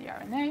don't see in the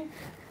RNA,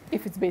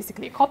 if it's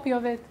basically a copy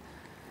of it?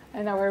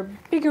 And our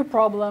bigger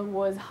problem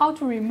was how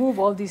to remove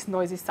all these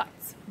noisy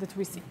sites that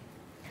we see.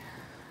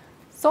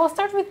 So I'll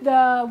start with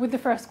the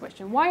first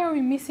question. Why are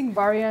we missing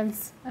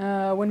variants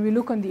when we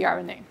look on the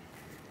RNA?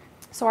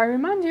 So I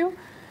remind you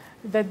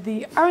that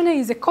the RNA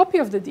is a copy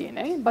of the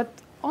DNA, but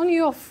only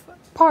of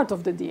part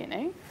of the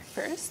DNA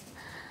first.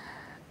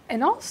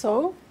 And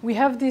also, we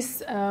have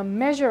this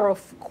measure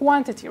of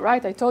quantity,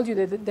 right? I told you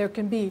that there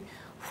can be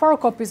 4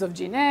 copies of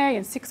gene A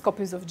and 6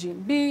 copies of gene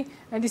B,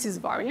 and this is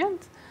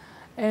variant.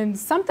 And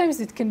sometimes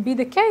it can be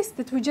the case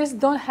that we just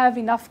don't have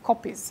enough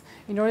copies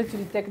in order to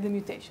detect the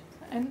mutations.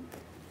 And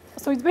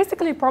so it's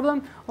basically a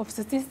problem of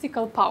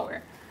statistical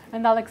power,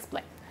 and I'll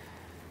explain.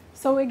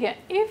 So again,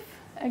 if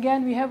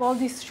we have all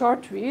these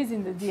short trees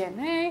in the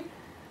DNA,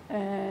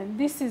 and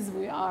this is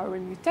our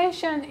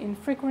mutation in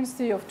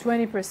frequency of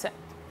 20%.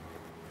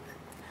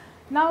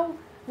 Now,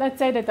 let's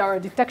say that our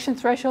detection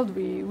threshold,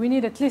 we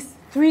need at least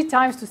 3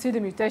 times to see the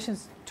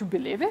mutations to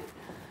believe it.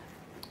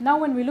 Now,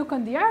 when we look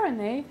on the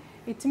RNA,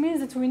 it means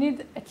that we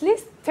need at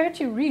least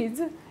 30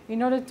 reads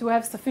in order to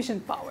have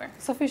sufficient power.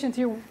 Sufficient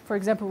here, for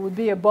example, would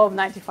be above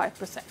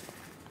 95%.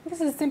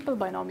 This is a simple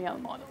binomial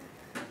model.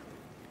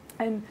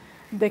 And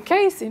the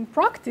case in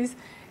practice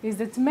is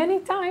that many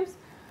times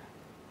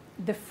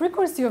the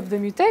frequency of the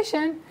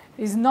mutation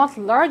is not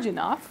large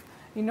enough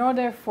in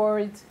order for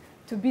it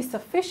to be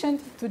sufficient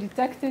to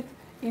detect it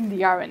in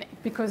the RNA.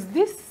 Because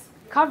this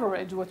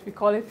coverage, what we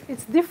call it,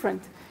 it's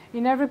different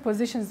in every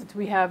position that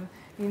we have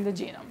in the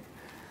genome.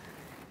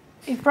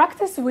 In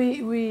practice,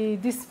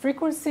 this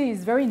frequency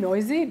is very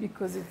noisy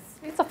because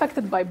it's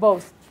affected by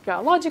both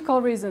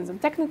biological reasons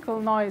and technical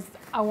noise.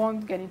 I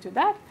won't get into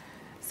that.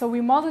 So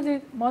we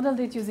modeled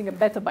it using a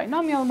beta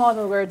binomial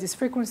model where this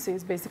frequency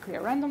is basically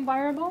a random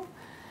variable.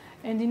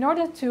 And in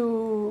order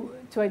to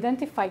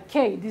identify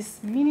K,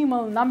 this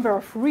minimal number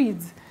of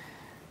reads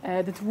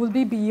that will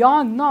be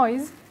beyond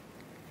noise,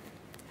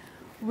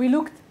 we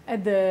looked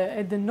at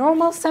the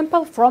normal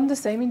sample from the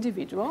same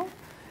individual.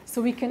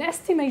 So we can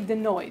estimate the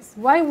noise.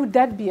 Why would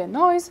that be a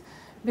noise?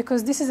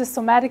 Because this is a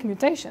somatic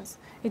mutation.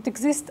 It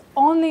exists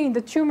only in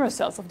the tumor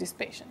cells of this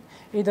patient.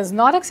 It does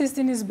not exist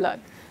in his blood.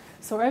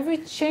 So every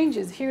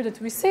changes here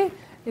that we see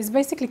is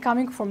basically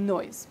coming from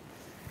noise.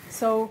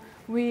 So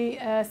we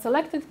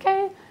selected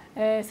K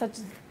such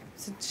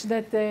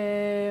that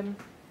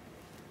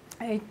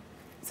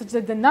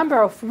the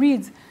number of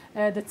reads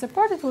that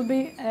support it will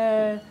be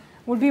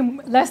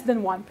less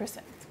than 1%.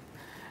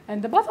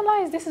 And the bottom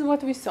line is this is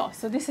what we saw.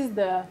 So this is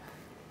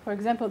for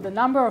example, the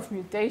number of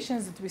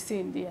mutations that we see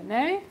in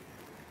DNA.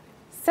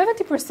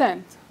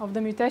 70% of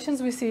the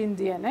mutations we see in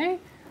DNA,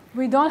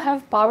 we don't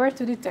have power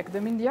to detect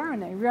them in the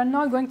RNA. We are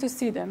not going to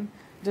see them.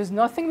 There's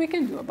nothing we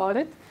can do about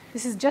it.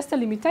 This is just a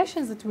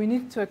limitation that we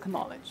need to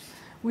acknowledge.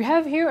 We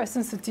have here a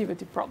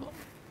sensitivity problem.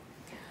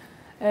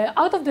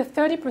 Out of the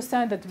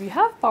 30% that we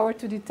have power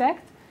to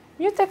detect,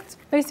 Mutex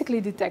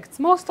basically detects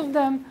most of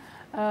them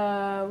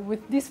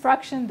with this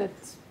fraction that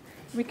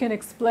we can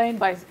explain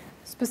by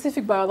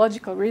specific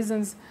biological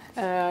reasons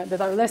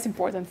that are less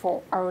important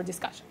for our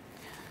discussion.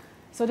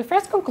 So the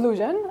first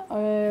conclusion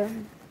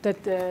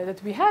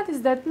that we had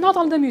is that not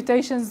all the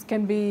mutations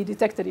can be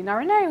detected in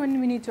RNA when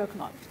we need to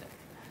acknowledge them.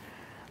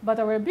 But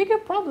our bigger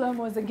problem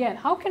was, again,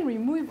 how can we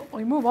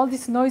remove all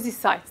these noisy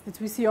sites that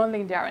we see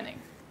only in the RNA?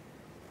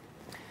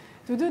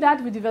 To do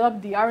that, we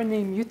developed the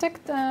RNA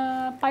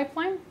Mutect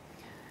pipeline.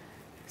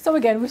 So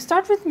again, we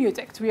start with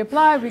Mutect. We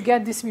apply, we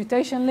get this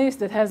mutation list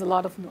that has a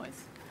lot of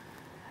noise.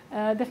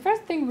 The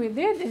first thing we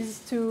did is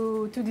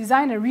to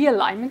design a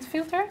realignment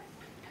filter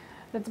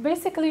that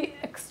basically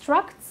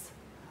extracts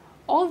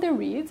all the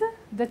reads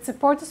that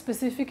support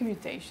specific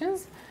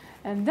mutations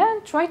and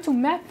then try to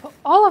map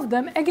all of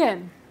them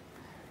again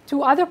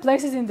to other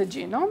places in the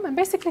genome and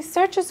basically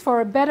searches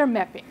for a better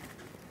mapping.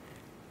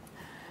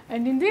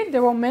 And indeed,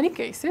 there were many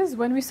cases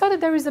when we saw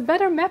that there is a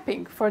better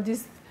mapping for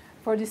these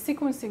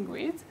sequencing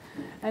reads,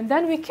 and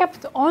then we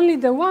kept only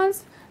the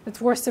ones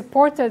that were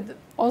supported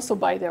also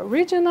by the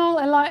original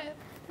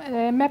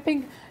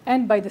mapping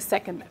and by the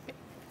second mapping.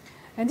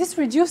 And this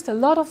reduced a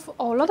lot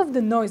of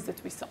the noise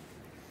that we saw.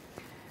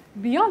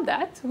 Beyond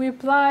that, we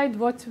applied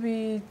what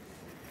we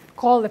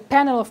call a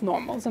panel of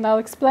normals, and I'll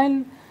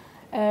explain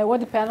what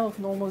the panel of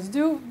normals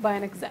do by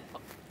an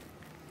example.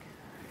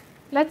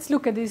 Let's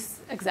look at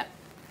this example.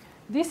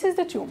 This is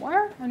the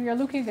tumor, and we are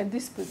looking at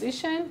this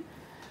position.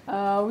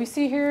 We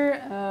see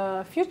here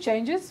a few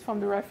changes from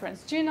the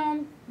reference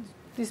genome.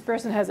 This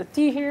person has a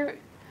T here,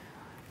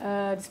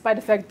 despite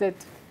the fact that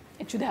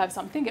it should have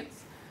something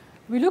else.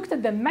 We looked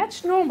at the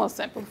matched normal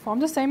sample from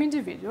the same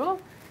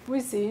individual. We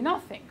see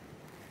nothing.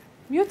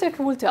 Mutec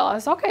will tell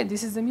us, okay,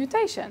 this is a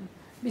mutation.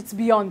 It's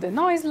beyond the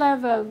noise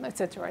level,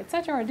 etc.,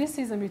 etc. This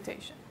is a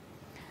mutation.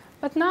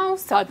 But now,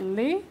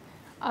 suddenly,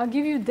 I'll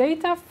give you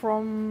data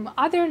from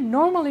other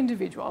normal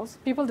individuals,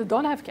 people that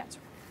don't have cancer,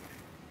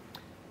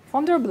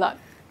 from their blood,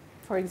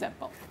 for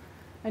example.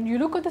 And you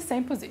look at the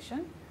same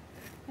position,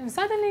 and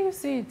suddenly you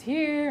see it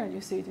here, and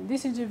you see it in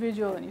this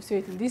individual, and you see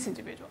it in this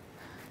individual.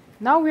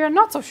 Now we are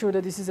not so sure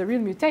that this is a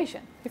real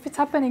mutation. If it's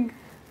happening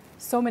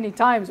so many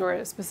times or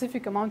a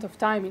specific amount of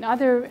time in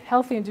other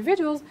healthy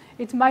individuals,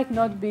 it might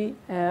not be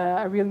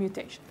a real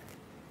mutation.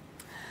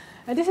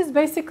 And this is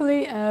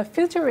basically a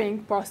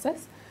filtering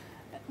process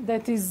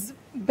that is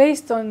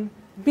based on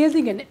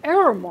building an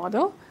error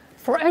model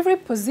for every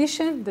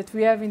position that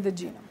we have in the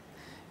genome.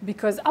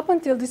 Because up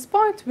until this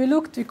point,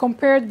 we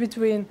compared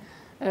between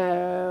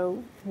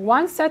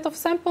one set of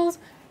samples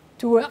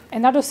to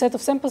another set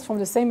of samples from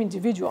the same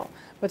individual.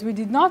 But we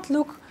did not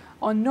look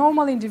on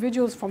normal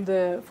individuals from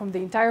the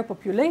entire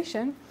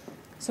population,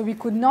 so we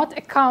could not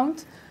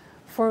account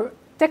for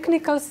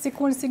technical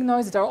sequencing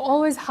noise that are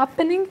always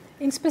happening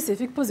in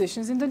specific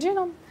positions in the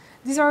genome.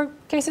 These are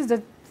cases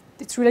that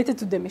it's related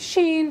to the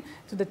machine,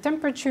 to the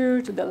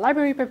temperature, to the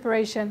library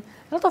preparation,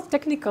 a lot of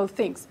technical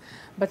things.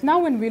 But now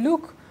when we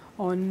look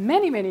on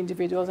many, many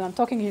individuals, and I'm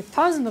talking here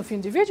thousands of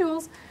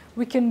individuals,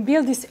 we can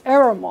build this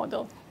error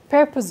model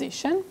per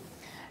position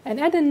and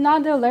add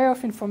another layer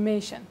of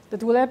information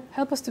that will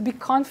help us to be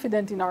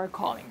confident in our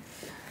calling.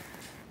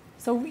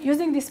 So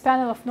using this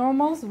panel of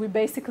normals, we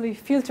basically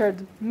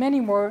filtered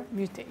many more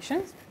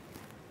mutations.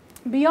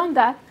 Beyond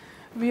that,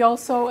 we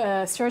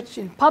also searched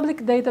in public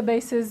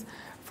databases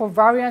for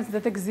variants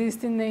that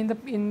exist in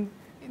the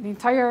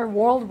entire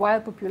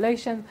worldwide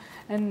population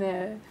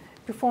and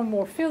perform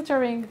more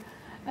filtering.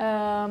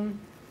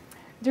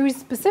 There is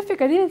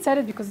specific, I didn't say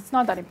it because it's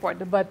not that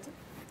important, but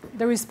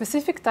there is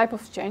specific type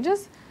of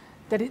changes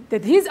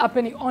that is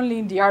happening only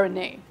in the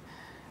RNA.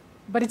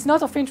 But it's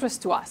not of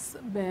interest to us.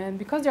 And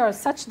because there are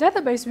such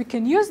databases, we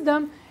can use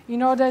them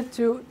in order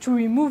to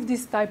remove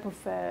this type of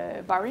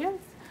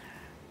variants.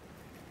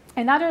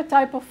 Another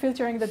type of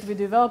filtering that we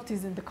developed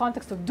is in the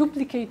context of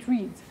duplicate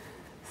reads.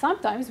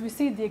 Sometimes we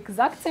see the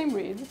exact same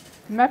read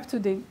mapped to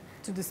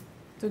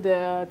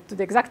the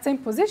exact same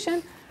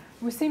position.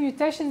 We see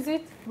mutations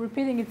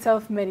repeating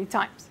itself many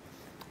times.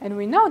 And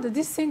we know that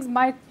these things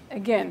might,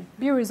 again,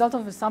 be a result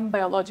of some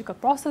biological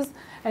process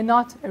and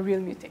not a real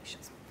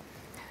mutations.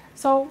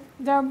 So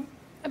there are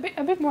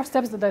a bit more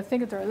steps that I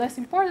think that are less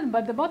important,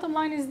 but the bottom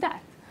line is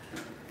that.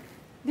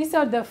 These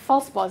are the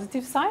false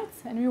positive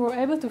sites, and we were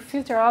able to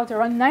filter out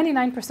around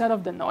 99%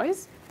 of the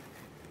noise.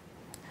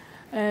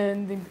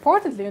 And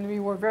importantly, and we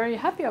were very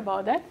happy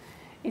about that,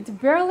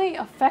 it barely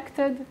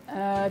affected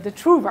the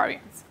true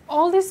variants.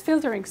 All these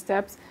filtering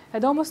steps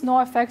had almost no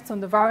effects on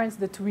the variants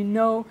that we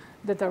know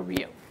that are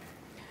real.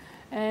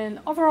 And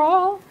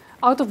overall,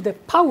 out of the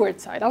powered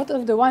side, out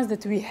of the ones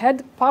that we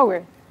had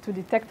power to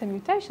detect the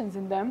mutations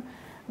in them,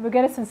 we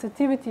get a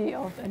sensitivity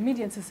of a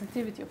median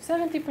sensitivity of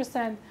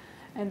 70%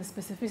 and a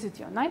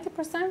specificity of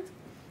 90%.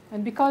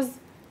 And because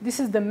this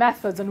is the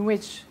methods on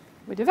which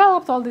we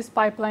developed all this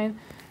pipeline,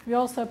 we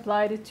also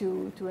applied it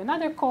to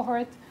another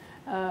cohort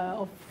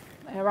of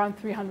around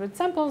 300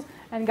 samples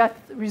and got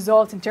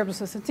results in terms of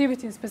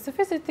sensitivity and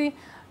specificity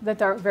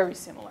that are very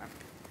similar.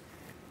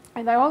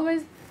 And I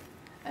always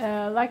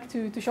like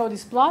to show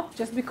this plot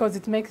just because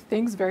it makes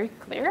things very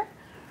clear.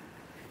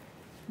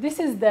 This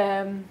is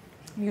the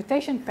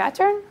mutation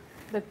pattern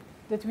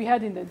that we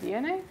had in the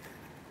DNA.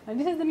 And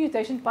this is the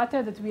mutation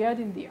pattern that we had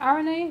in the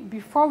RNA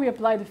before we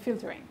applied the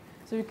filtering.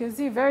 So you can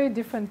see very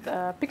different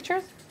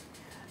pictures.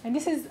 And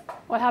this is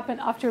what happened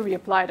after we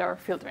applied our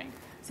filtering.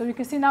 So you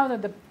can see now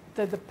that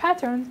the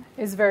pattern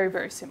is very,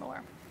 very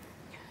similar.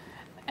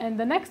 And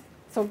the next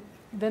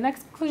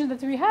conclusion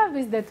that we have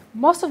is that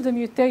most of the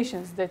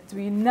mutations that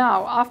we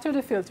now, after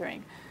the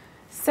filtering,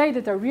 say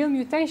that are real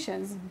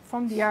mutations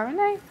from the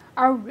RNA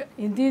are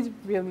indeed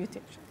real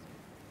mutations.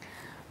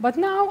 But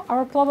now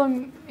our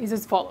problem is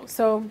as follows.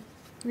 So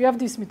we have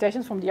these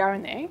mutations from the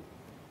RNA.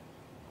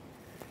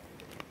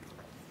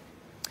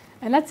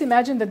 And let's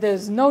imagine that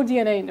there's no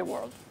DNA in the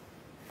world.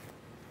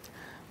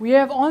 We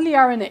have only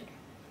RNA.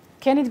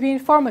 Can it be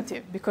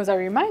informative? Because I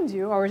remind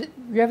you,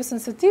 we have a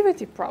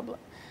sensitivity problem.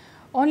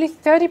 Only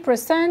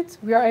 30%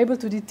 we are able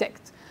to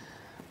detect.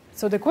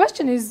 So the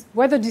question is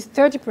whether these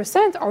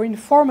 30% are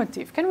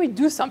informative. Can we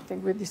do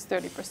something with this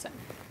 30%?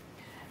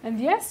 And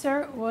the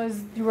answer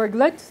was, you were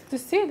glad to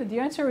see that the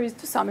answer is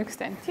to some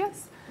extent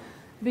yes.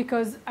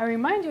 Because I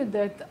remind you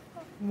that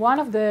one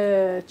of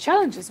the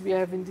challenges we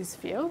have in this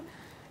field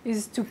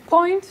is to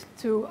point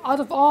to, out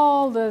of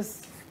all the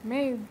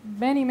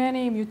many,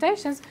 many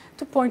mutations,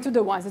 to point to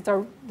the ones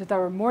that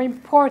are more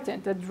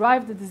important, that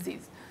drive the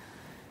disease.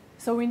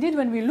 So indeed,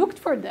 when we looked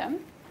for them,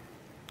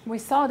 we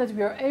saw that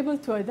we are able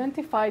to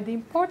identify the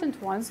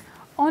important ones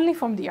only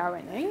from the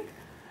RNA.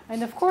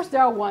 And of course,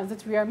 there are ones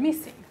that we are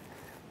missing.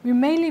 We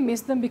mainly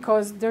miss them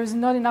because there's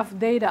not enough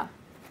data,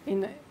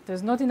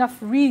 there's not enough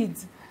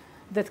reads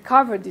that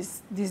cover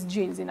these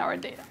genes in our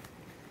data.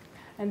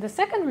 And the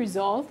second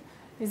result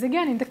is,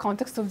 again, in the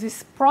context of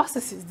these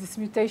processes, these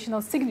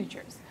mutational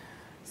signatures.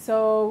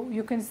 So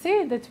you can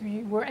see that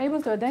we were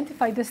able to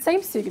identify the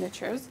same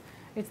signatures,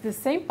 it's the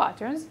same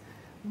patterns,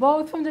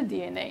 both from the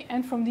DNA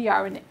and from the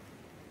RNA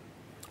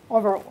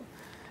overall.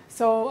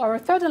 So our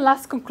third and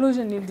last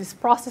conclusion in this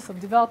process of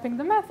developing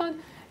the method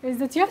is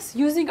that, yes,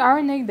 using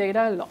RNA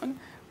data alone,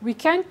 we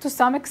can, to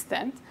some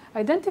extent,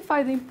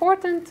 identify the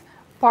important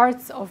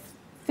parts of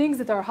things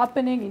that are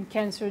happening in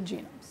cancer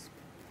genomes.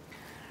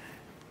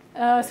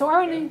 So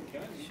RNA,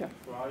 can sure.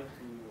 Try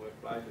to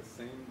apply the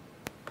same,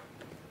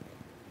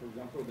 for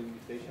example, the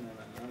mutation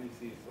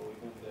analysis or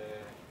even the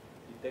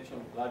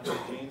detection of larger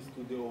genes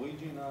to the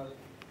original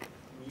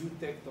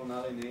mutate on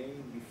RNA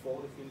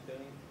before the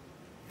filtering?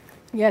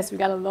 Yes, we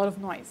got a lot of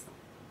noise.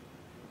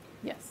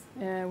 Yes,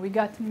 we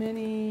got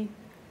many.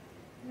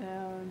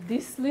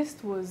 This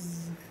list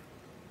was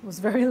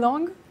very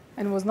long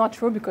and was not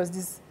true because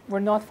these were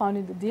not found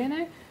in the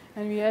DNA,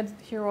 and we had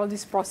here all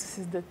these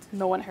processes that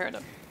no one heard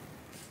of.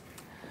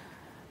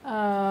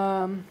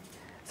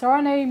 So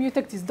RNA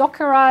mutate is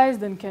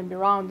dockerized and can be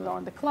run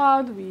on the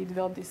cloud. We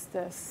developed this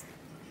test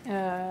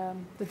that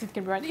it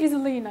can be run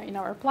easily in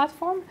our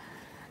platform.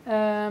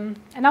 And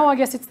now I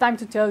guess it's time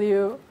to tell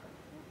you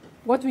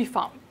what we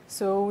found.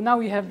 So now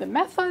we have the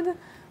method,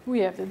 we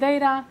have the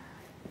data.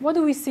 What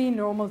do we see in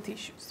normal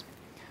tissues?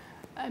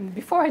 And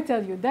before I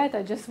tell you that,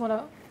 I just want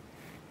to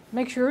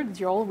make sure that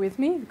you're all with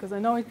me because I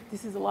know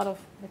this is a lot of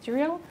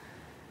material.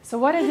 So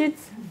what I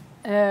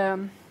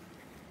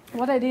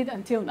did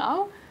until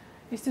now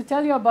is to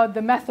tell you about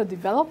the method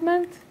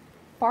development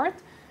part,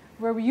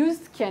 where we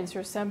used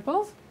cancer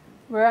samples,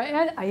 where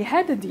I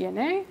had the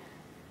DNA,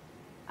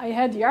 I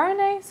had the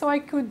RNA, so I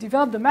could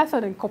develop the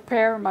method and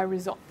compare my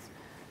results.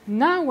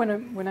 Now, when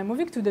I'm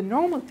moving to the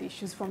normal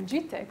tissues from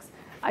GTEx,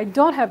 I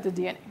don't have the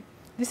DNA.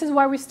 This is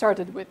why we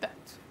started with that.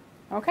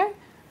 Okay?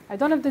 I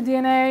don't have the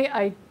DNA.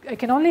 I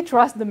can only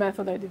trust the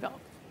method I developed.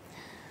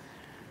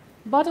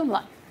 Bottom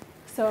line.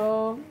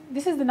 So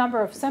this is the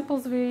number of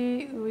samples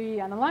we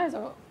analyzed,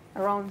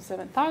 around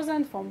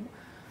 7,000 from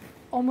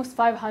almost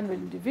 500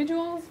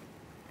 individuals.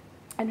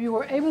 And we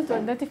were able to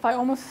identify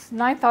almost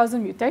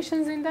 9,000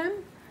 mutations in them,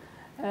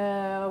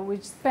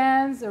 which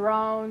spans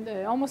around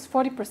almost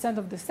 40%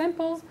 of the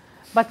samples,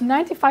 but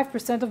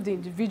 95% of the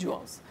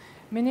individuals,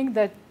 meaning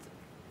that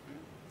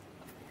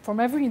from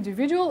every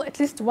individual, at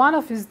least one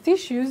of his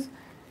tissues,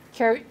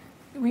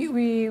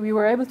 we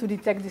were able to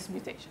detect these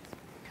mutations.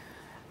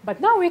 But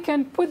now we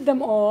can put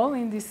them all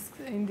in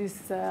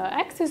this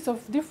axis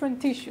of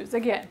different tissues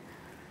again.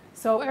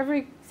 So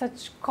every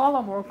such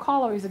column or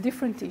color is a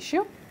different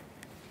tissue.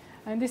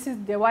 And this is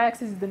the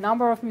y-axis is the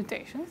number of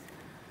mutations.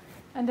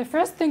 And the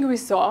first thing we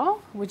saw,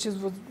 which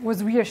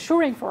was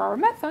reassuring for our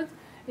method,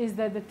 is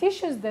that the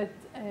tissues that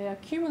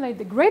accumulate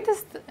the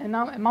greatest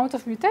amount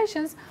of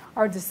mutations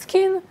are the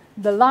skin,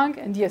 the lung,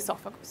 and the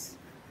esophagus.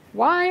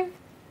 Why?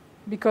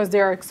 Because they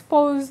are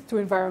exposed to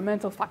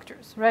environmental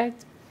factors, right?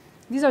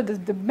 These are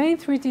the main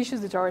three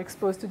tissues that are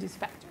exposed to these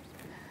factors.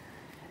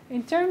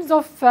 In terms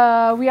of,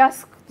 we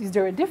ask, is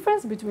there a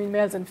difference between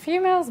males and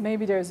females?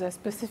 Maybe there's a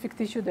specific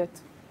tissue that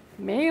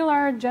male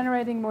are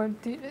generating more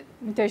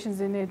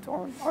mutations in it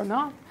or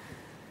not.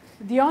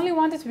 The only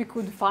one that we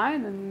could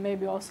find, and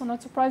maybe also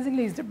not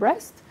surprisingly, is the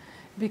breast,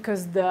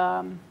 because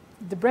the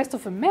breast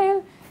of a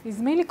male is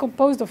mainly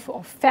composed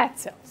of fat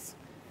cells.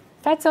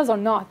 Fat cells are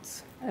not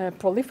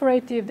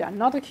proliferative, they are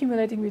not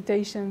accumulating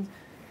mutations,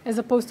 as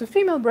opposed to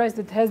female breast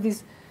that has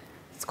this,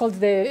 it's called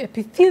the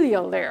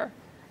epithelial layer.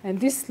 And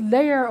this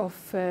layer of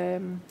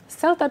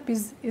cell type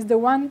is the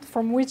one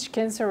from which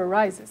cancer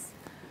arises.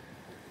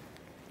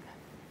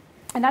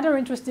 Another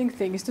interesting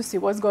thing is to see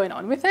what's going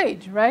on with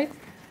age, right?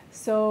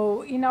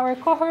 So in our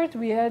cohort,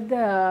 we had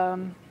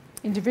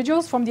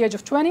individuals from the age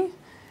of 20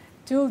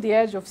 till the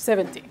age of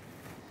 70.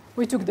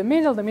 We took the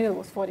middle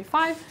was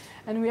 45,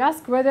 and we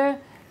asked whether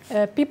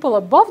people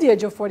above the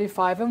age of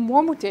 45 have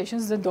more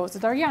mutations than those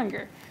that are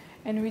younger.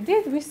 And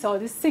we saw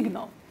this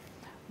signal,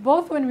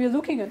 both when we're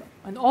looking at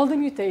all the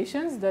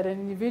mutations that an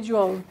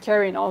individual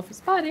carry in all of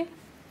his body,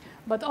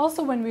 but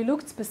also when we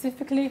looked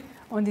specifically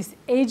on these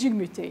aging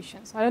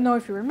mutations. I don't know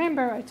if you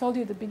remember, I told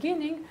you at the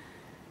beginning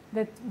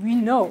that we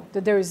know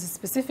that there is a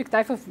specific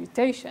type of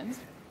mutations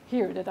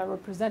here that are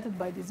represented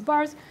by these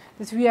bars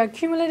that we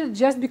accumulated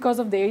just because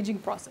of the aging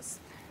process.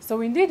 So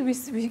indeed,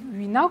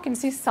 we now can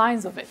see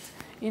signs of it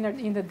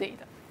in the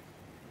data.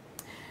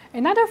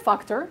 Another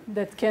factor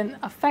that can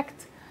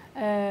affect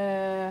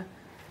the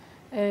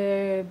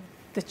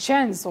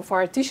chance of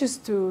our tissues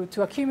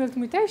to accumulate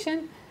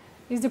mutation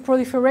is the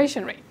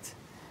proliferation rate.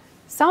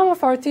 Some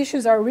of our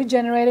tissues are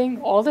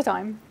regenerating all the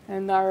time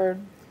and are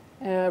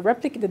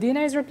the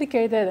DNA is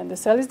replicated and the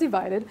cell is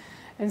divided,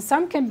 and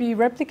some can be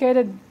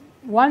replicated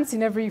once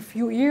in every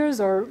few years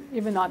or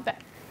even not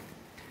that.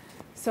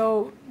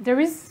 So there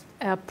is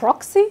a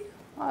proxy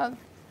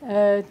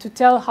to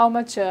tell how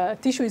much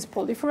tissue is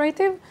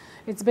proliferative.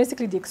 It's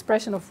basically the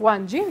expression of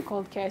one gene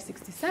called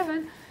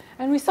Ki67,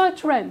 and we saw a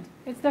trend.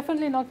 It's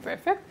definitely not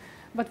perfect,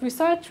 but we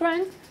saw a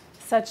trend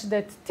such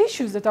that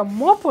tissues that are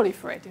more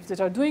proliferative, that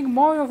are doing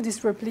more of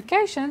these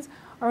replications,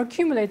 are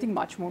accumulating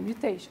much more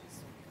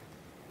mutations.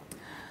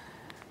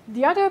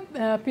 The other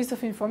piece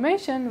of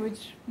information,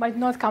 which might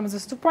not come as a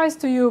surprise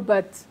to you,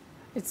 but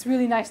it's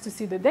really nice to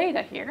see the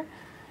data here.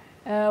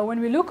 When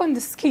we look on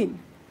the skin,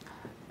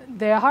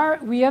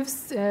 we have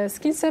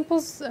skin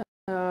samples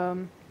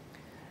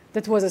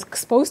that was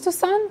exposed to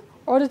sun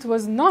or that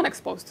was not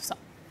exposed to sun.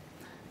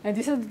 And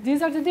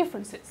these are the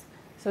differences.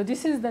 So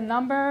this is the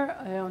number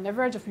on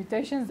average of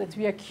mutations that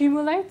we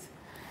accumulate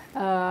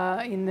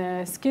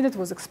in skin that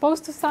was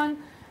exposed to sun.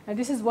 And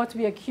this is what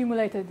we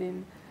accumulated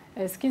in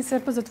skin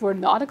samples that were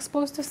not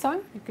exposed to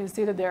sun. You can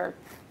see that there are a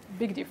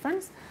big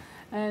difference.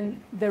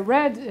 And the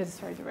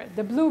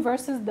blue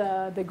versus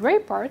the gray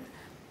part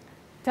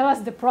tell us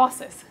the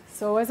process.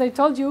 So as I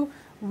told you,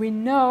 we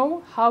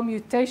know how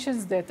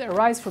mutations that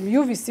arise from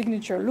UV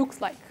signature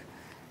looks like.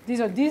 These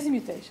are these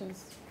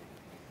mutations.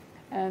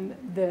 And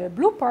the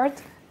blue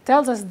part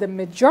tells us the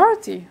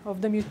majority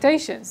of the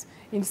mutations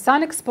in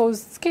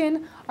sun-exposed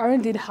skin are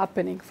indeed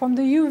happening from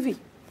the UV.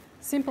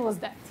 Simple as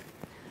that.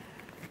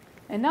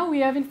 And now we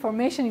have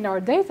information in our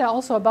data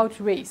also about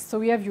race. So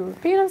we have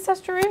European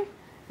ancestry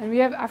and we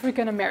have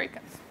African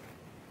Americans.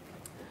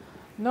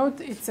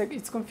 Note,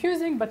 it's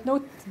confusing, but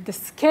note the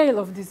scale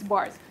of these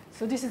bars.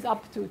 So this is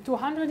up to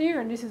 200 here,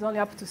 and this is only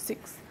up to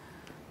 6.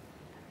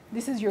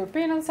 This is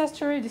European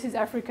ancestry, this is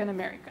African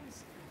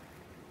Americans.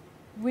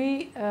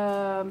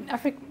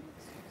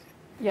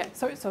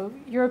 So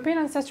European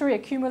ancestry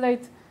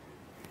accumulate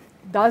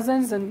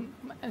dozens and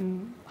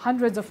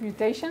hundreds of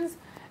mutations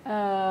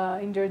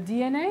in their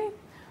DNA,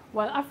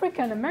 while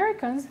African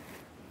Americans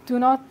do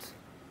not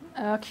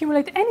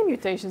accumulate any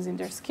mutations in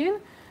their skin,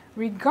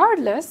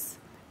 regardless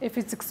if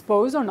it's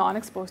exposed or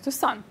non-exposed to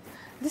sun.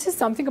 This is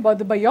something about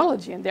the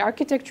biology and the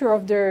architecture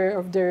of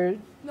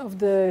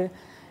the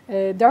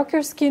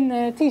darker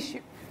skin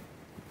tissue.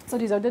 So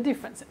these are the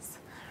differences.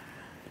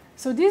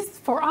 So these,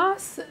 for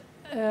us,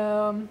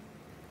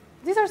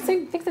 these are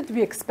things that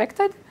we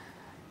expected,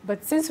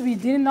 but since we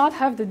did not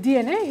have the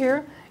DNA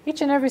here,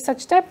 each and every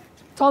such step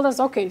told us,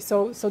 okay,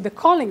 so the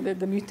calling,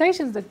 the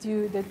mutations that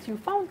you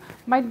found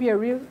might be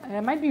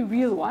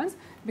real ones,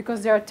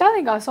 because they are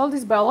telling us all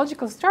these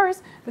biological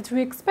stars that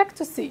we expect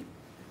to see.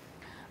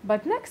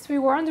 But next we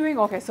were wondering,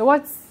 okay, so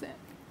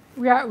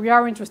we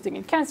are interested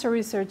in cancer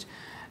research,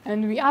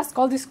 and we ask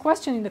all these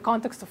questions in the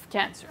context of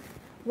cancer.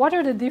 What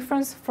are the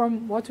differences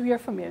from what we are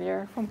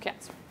familiar from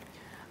cancer?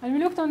 And we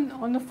looked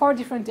on the 4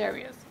 different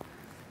areas.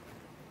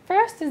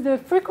 First is the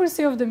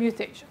frequency of the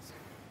mutations.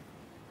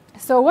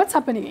 So what's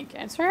happening in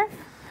cancer?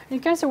 In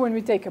cancer, when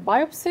we take a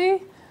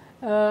biopsy,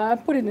 I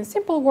put it in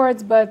simple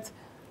words, but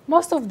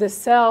most of the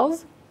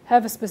cells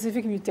have a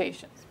specific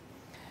mutations.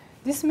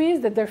 This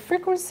means that their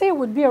frequency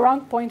would be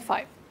around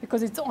 0.5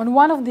 because it's on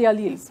one of the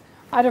alleles,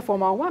 either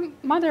from our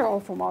mother or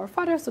from our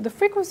father. So the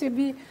frequency would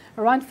be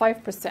around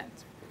 5%,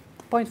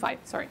 0.5,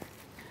 sorry.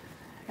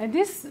 And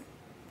this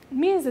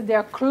means that there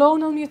are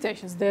clonal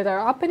mutations that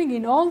are happening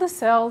in all the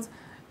cells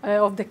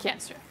of the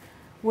cancer.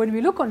 When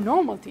we look on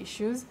normal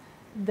tissues,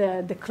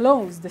 the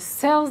clones, the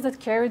cells that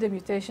carry the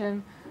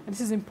mutation, and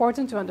this is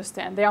important to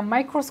understand, they are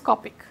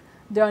microscopic.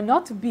 They are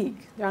not big.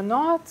 They are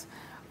not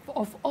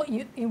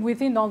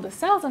within all the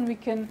cells, and we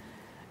can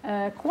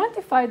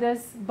quantify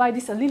this by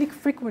this allelic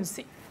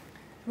frequency,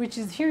 which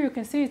is here you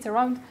can see it's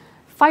around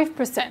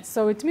 5%.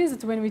 So it means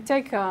that when we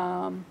take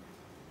a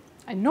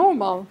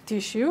normal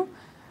tissue,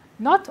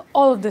 not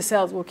all of the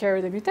cells will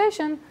carry the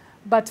mutation,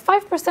 but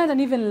 5% and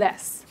even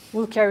less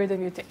will carry the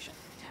mutation.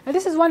 And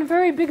this is one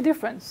very big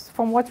difference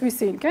from what we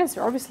see in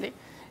cancer, obviously.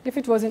 If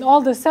it was in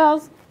all the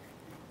cells,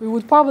 we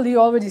would probably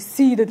already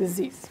see the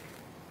disease.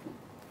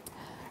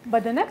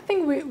 But the next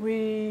thing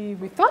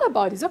we thought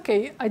about is,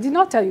 okay, I did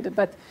not tell you that,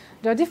 but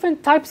there are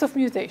different types of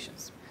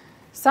mutations.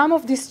 Some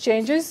of these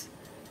changes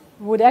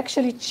would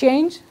actually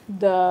change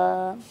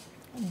the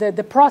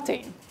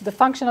protein, the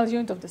functional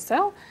unit of the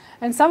cell,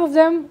 and some of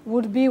them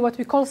would be what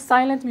we call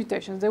silent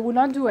mutations. They would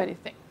not do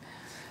anything.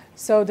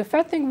 So the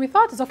first thing we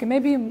thought is, okay,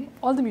 maybe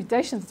all the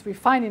mutations that we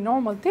find in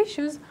normal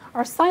tissues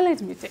are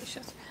silent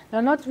mutations.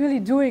 They're not really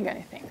doing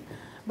anything.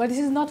 But this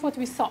is not what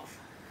we saw.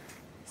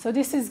 So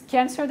this is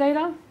cancer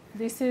data.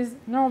 This is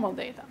normal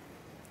data.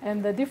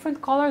 And the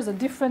different colors are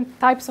different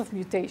types of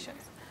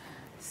mutations.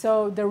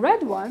 So the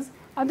red ones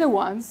are the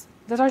ones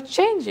that are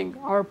changing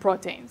our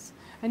proteins.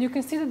 And you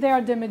can see that they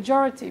are the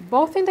majority,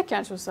 both in the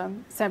cancer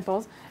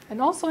samples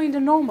and also in the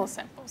normal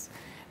samples.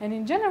 And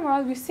in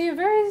general, we see a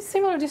very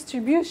similar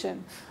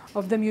distribution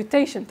of the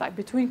mutation type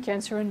between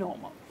cancer and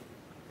normal.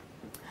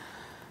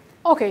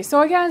 Okay,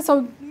 so again,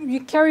 so we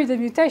carry the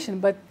mutation,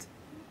 but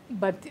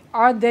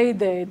are they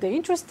the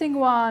interesting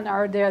one?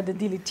 Are they the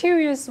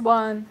deleterious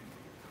one?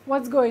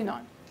 What's going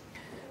on?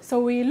 So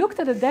we looked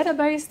at a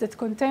database that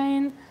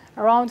contained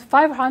around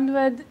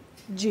 500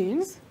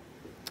 genes,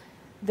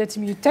 that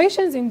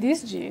mutations in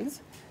these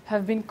genes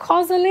have been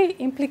causally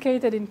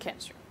implicated in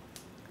cancer.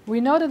 We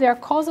know that they are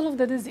causal of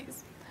the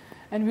disease.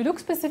 And we look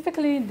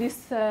specifically in this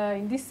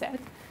set,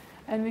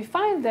 and we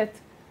find that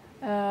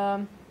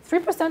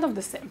 3% of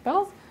the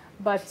samples,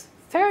 but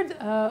third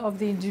of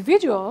the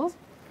individuals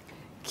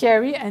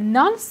carry a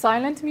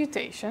non-silent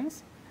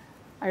mutations.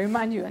 I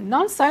remind you, a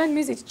non-silent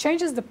means it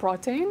changes the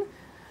protein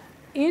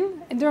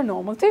in their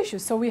normal tissue.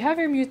 So we have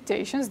here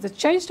mutations that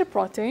change the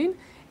protein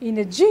in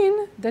a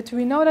gene that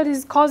we know that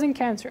is causing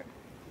cancer.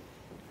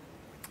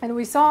 And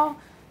we saw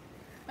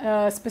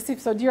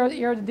so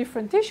here are the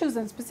different tissues,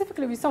 and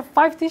specifically we saw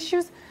 5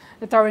 tissues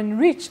that are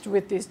enriched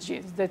with these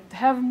genes, that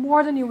have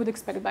more than you would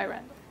expect by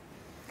random.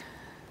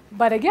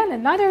 But again,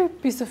 another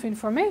piece of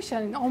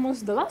information,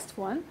 almost the last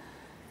one,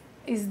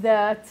 is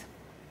that,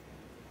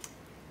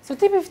 so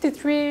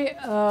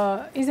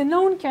TP53 is a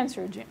known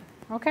cancer gene,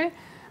 okay?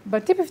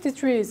 But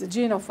TP53 is a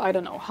gene of I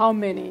don't know how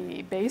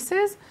many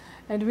bases,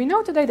 and we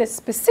know today that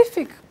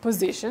specific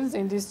positions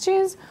in these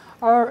genes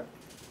are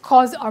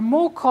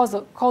more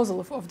causal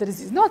of the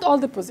disease, not all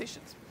the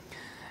positions.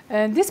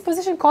 And this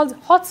position called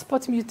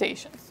hotspot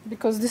mutations,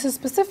 because this is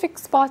specific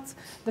spots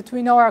that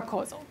we know are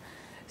causal.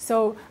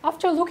 So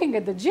after looking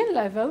at the gene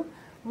level,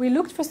 we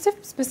looked for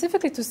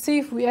specifically to see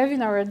if we have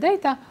in our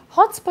data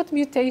hotspot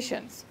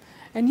mutations.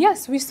 And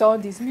yes, we saw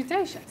these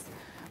mutations.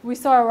 We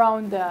saw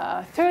around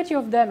 30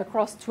 of them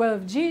across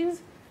 12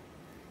 genes.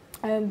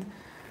 And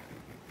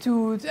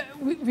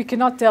we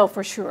cannot tell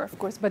for sure, of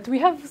course, but we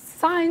have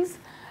signs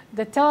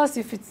that tell us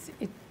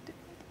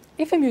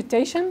if a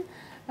mutation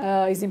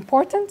is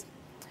important,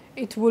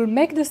 it will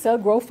make the cell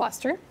grow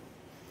faster,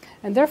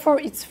 and therefore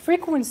its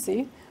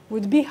frequency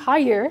would be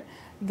higher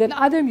than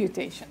other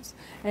mutations.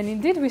 And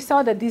indeed, we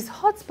saw that these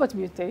hotspot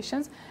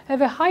mutations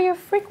have a higher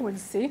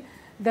frequency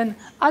than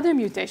other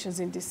mutations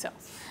in these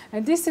cells.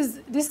 And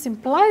this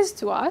implies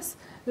to us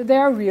that they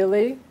are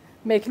really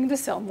making the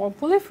cell more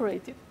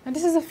proliferative. And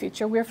this is a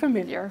feature we are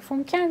familiar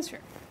from cancer.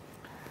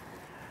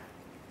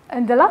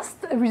 And the last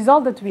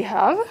result that we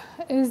have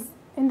is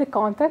in the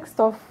context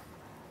of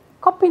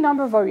copy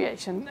number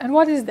variation. And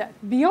what is that?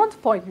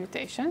 Beyond point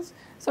mutations.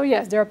 So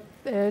yes, there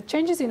are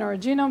changes in our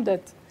genome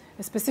that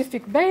a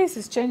specific base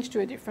is changed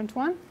to a different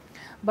one.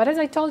 But as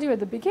I told you at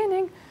the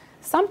beginning,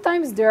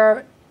 sometimes there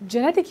are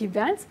genetic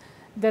events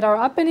that are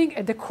happening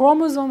at the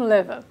chromosome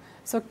level.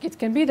 So it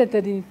can be that the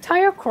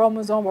entire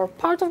chromosome or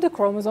part of the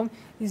chromosome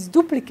is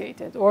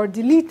duplicated or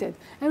deleted.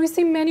 And we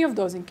see many of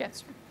those in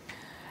cancer.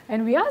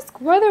 And we ask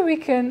whether we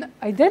can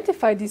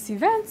identify these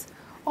events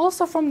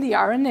also from the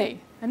RNA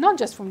and not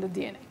just from the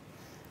DNA.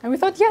 And we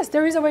thought, yes,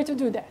 there is a way to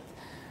do that.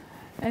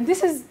 And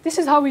this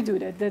is how we do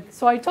that.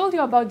 So I told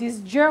you about these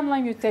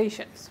germline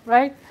mutations,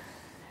 right?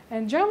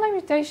 And germline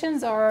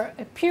mutations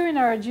appear in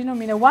our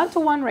genome in a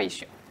 1-to-1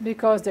 ratio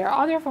because they are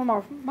either from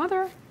our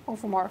mother or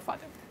from our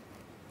father.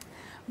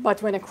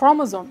 But when a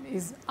chromosome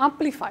is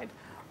amplified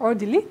or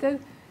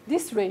deleted,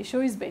 this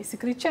ratio is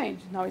basically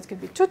changed. Now it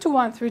could be 2 to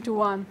 1, 3 to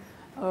 1,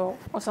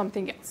 or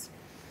something else.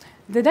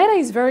 The data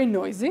is very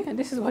noisy, and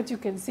this is what you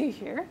can see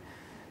here.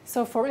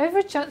 So for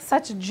every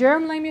such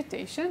germline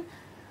mutation,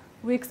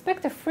 we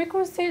expect a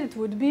frequency that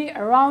would be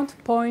around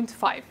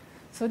 0.5.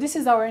 So this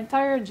is our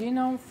entire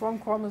genome from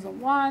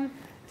chromosome 1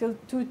 till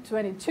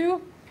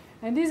 222.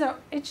 And these are,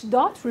 each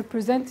dot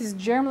represents this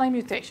germline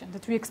mutation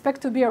that we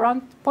expect to be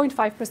around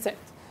 0.5%.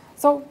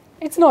 So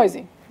it's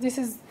noisy.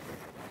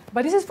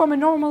 But this is from a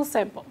normal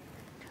sample.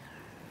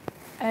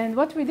 And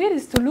what we did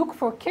is to look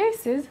for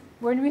cases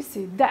when we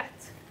see that.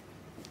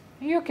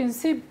 You can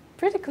see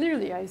pretty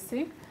clearly, I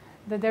think,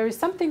 that there is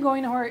something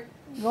going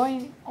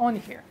on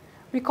here.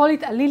 We call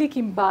it allelic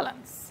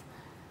imbalance.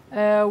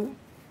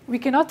 We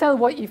cannot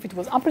tell if it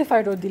was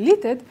amplified or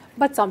deleted,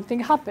 but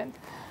something happened.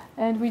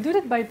 And we do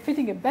that by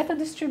fitting a beta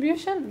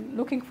distribution,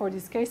 looking for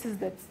these cases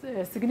that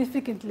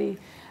significantly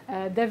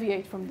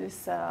deviate from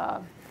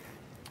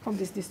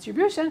this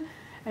distribution.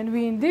 And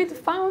we indeed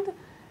found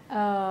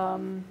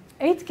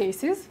 8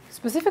 cases,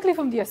 specifically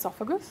from the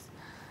esophagus,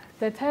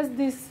 that has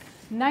this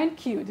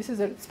 9q. This is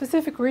a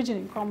specific region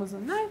in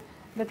chromosome 9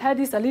 that had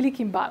this allelic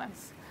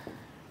imbalance.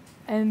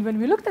 And when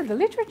we looked at the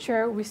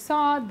literature, we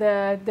saw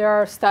that there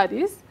are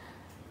studies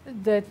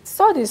that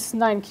saw this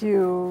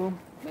 9q.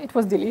 It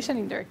was deletion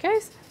in their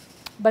case,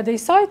 but they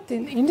saw it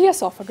in the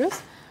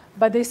esophagus,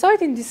 but they saw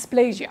it in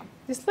dysplasia.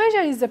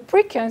 Dysplasia is a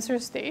pre-cancer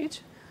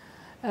stage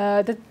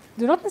that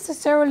do not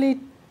necessarily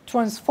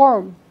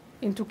transform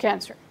into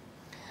cancer.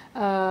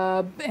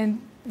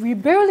 And we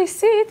barely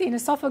see it in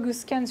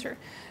esophagus cancer.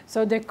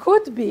 So there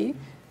could be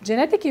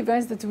genetic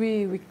events that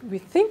we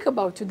think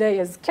about today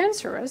as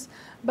cancerous,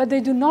 but they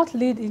do not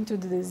lead into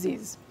the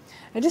disease.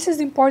 And this is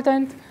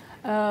important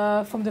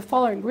from the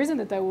following reason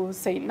that I will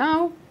say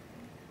now.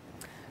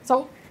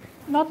 So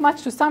not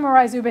much to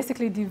summarize. We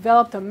basically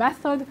developed a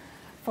method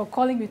for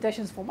calling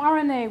mutations from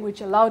RNA,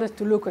 which allowed us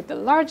to look at a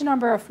large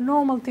number of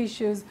normal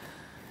tissues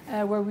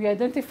where we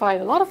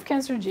identified a lot of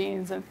cancer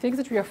genes and things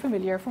that we are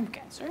familiar from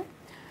cancer.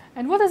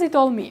 And what does it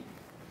all mean?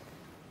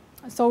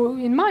 So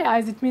in my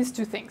eyes, it means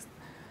 2 things.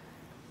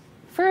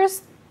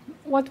 First,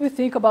 what we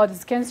think about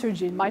as cancer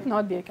gene might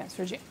not be a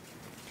cancer gene.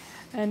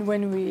 And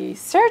when we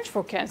search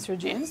for cancer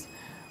genes,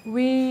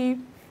 we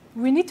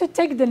need to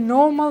take the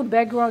normal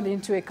background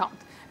into account.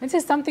 This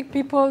is something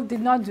people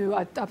did not do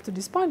up to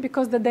this point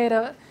because the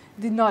data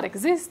did not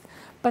exist.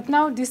 But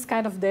now this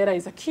kind of data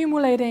is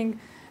accumulating.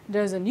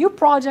 There's a new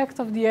project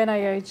of the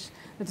NIH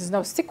that is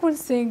now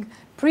sequencing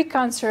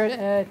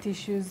pre-cancer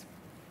tissues.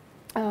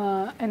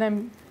 And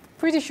I'm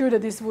pretty sure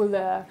that this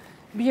will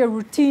be a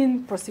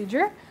routine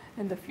procedure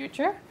in the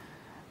future.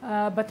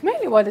 But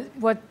mainly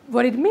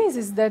what it means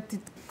is that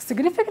it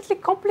significantly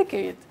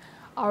complicates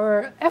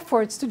our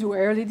efforts to do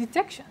early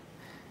detection.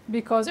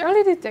 Because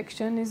early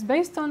detection is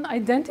based on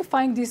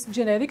identifying these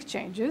genetic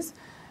changes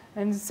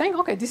and saying,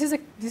 okay, this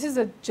is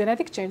a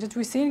genetic change that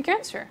we see in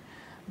cancer.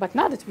 But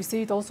now that we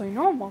see it also in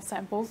normal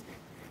samples,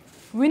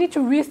 we need to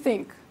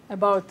rethink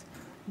about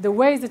the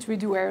ways that we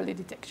do early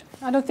detection.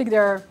 I don't think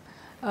there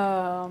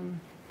are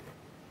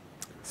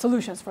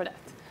solutions for that.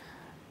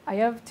 I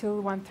have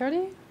till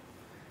 1:30.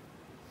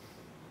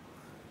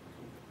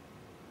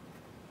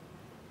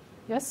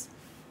 Yes?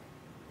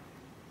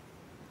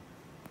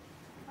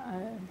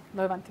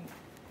 לא הבנתי.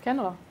 כן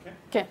או לא?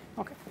 כן,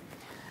 okay.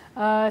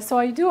 So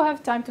I do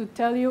have time to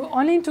tell you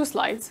only in 2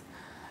 slides.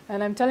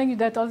 And I'm telling you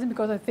that only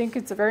because I think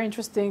it's a very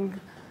interesting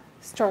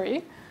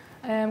story.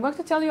 And I'm going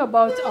to tell you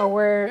about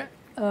our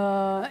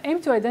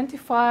aim to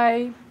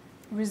identify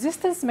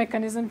resistance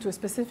mechanism to a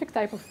specific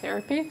type of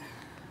therapy.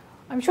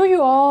 I'm sure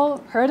you all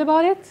heard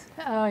about it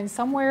in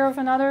some way or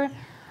another.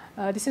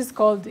 This is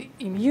called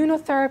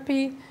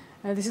immunotherapy.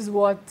 This is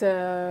what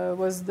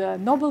was the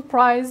Nobel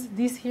Prize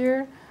this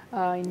year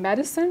in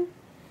medicine.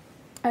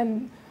 And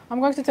I'm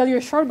going to tell you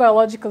a short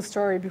biological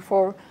story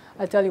before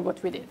I tell you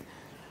what we did.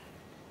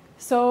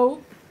 So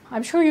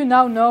I'm sure you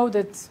now know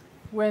that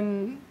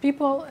when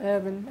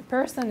a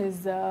person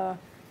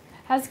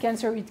has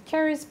cancer, it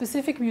carries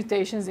specific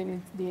mutations in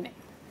its DNA.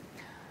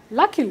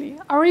 Luckily,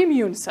 our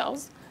immune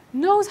cells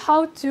knows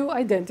how to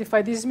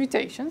identify these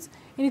mutations,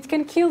 and it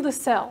can kill the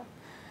cell.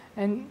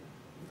 And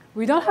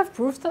we don't have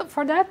proof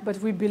for that, but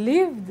we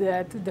believe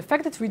that the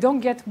fact that we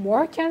don't get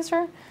more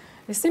cancer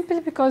is simply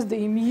because the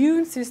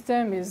immune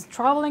system is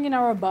traveling in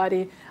our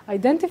body,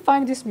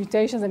 identifying these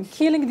mutations and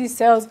killing these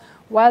cells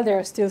while they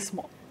are still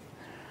small.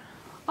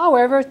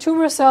 However,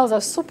 tumor cells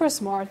are super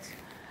smart,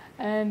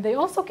 and they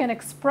also can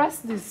express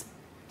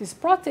this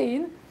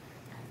protein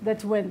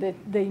that when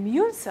the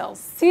immune cells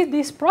see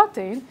this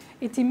protein,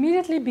 it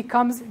immediately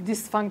becomes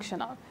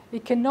dysfunctional.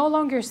 It can no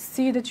longer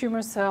see the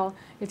tumor cell.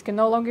 It can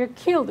no longer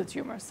kill the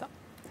tumor cell.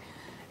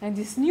 And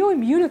this new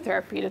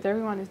immunotherapy that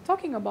everyone is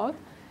talking about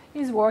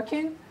is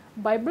working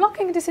by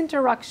blocking this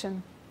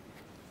interaction.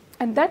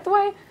 And that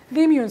way,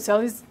 the immune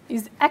cell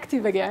is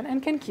active again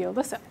and can kill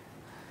the cell.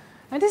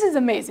 And this is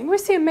amazing. We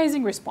see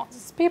amazing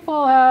responses.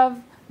 People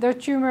have their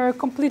tumor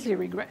completely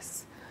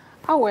regress.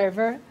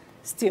 However,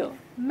 still,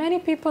 many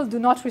people do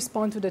not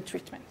respond to the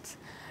treatment.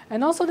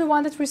 and also the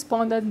one that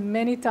responded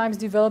many times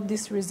developed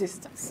this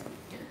resistance.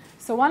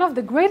 So one of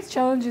the great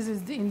challenges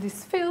in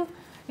this field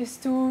is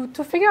to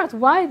figure out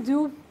why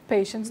do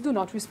patients do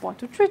not respond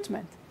to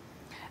treatment.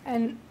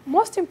 And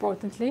most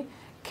importantly,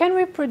 can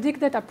we predict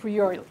that a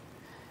priori?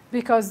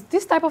 Because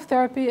this type of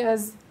therapy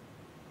has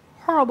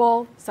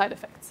horrible side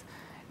effects.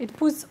 It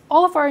puts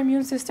all of our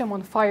immune system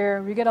on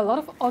fire. We get a lot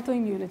of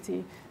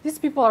autoimmunity. These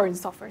people are in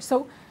suffer.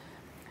 So,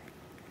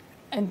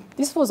 and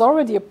this was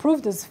already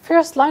approved as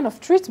first line of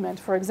treatment,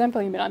 for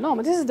example, in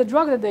melanoma. This is the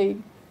drug that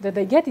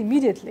they get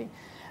immediately.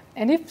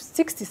 And if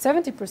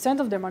 60–70%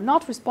 of them are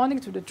not responding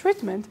to the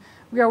treatment,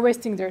 we are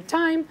wasting their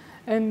time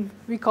and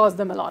we cause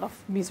them a lot of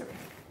misery.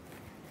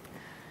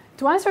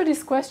 To answer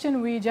this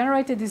question, we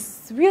generated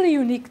this really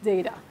unique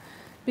data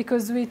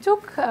because we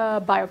took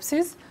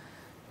biopsies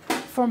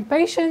from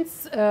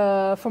patients,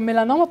 from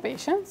melanoma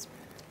patients,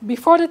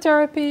 before the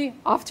therapy,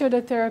 after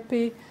the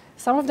therapy.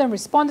 Some of them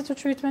responded to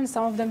treatment,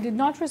 some of them did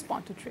not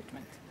respond to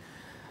treatment.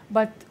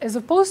 But as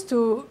opposed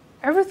to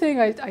everything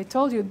I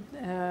told you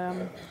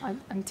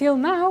until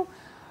now,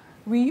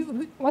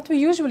 what we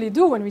usually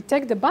do when we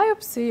take the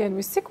biopsy and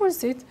we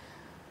sequence it,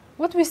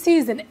 what we see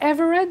is an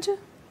average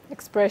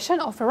expression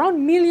of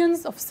around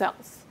millions of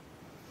cells.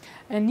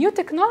 And new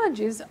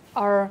technologies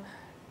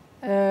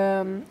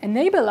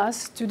enable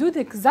us to do the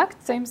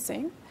exact same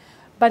thing,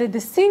 but at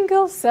the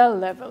single cell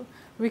level.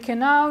 We can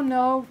now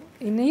know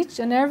in each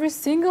and every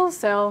single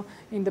cell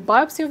in the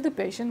biopsy of the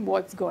patient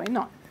what's going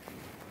on.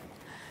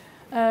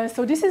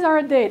 So this is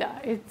our data.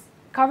 It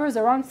covers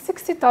around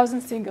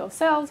 60,000 single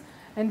cells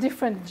and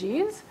different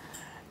genes.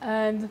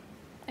 And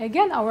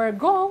again, our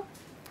goal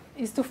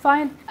is to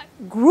find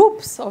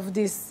groups of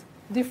these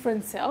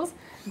different cells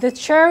that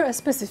share a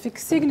specific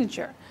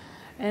signature.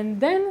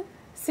 And then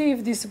see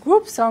if these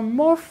groups are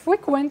more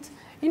frequent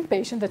in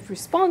patients that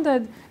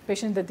responded,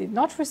 patients that did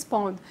not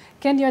respond.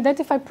 Can you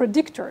identify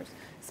predictors,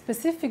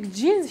 specific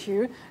genes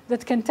here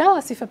that can tell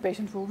us if a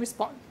patient will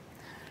respond?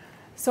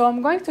 So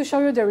I'm going to show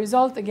you the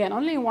result again,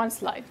 only in one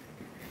slide.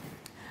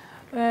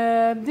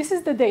 This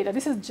is the data.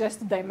 This is just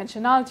the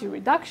dimensionality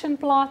reduction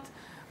plot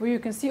where you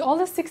can see all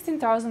the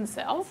 16,000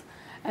 cells,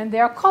 and they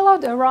are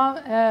colored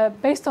around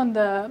based on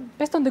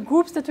the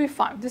groups that we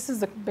found. This is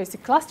the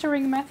basic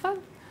clustering method,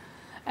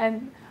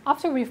 and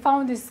after we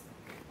found these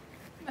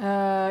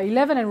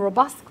 11 and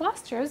robust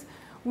clusters,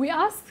 we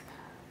asked,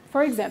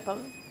 for example,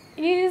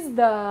 is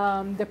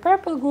the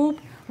purple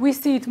group, we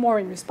see it more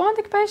in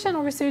responding patient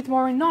or we see it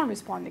more in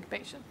non-responding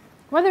patient?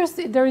 Whether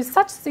there is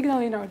such signal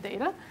in our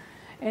data.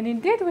 And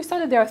indeed, we saw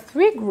that there are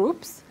three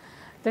groups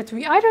that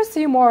we either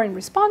see more in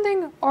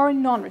responding or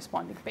in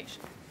non-responding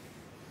patient.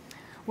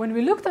 When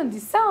we looked on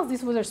these cells,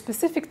 this was a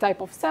specific type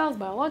of cells,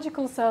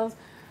 biological cells.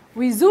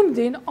 We zoomed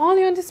in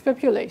only on this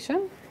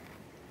population,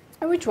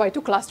 and we tried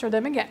to cluster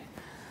them again.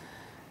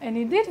 And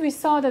indeed, we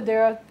saw that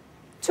there are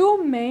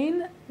two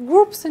main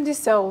groups in these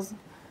cells.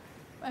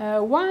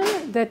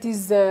 One that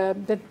is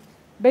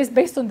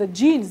based on the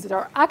genes that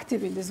are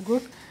active in this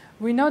group,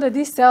 we know that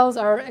these cells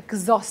are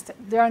exhausted.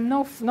 They are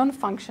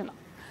non-functional.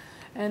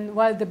 And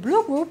while the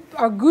blue group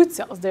are good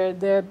cells,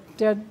 they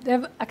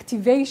have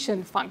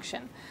activation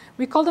function.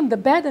 We call them the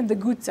bad and the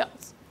good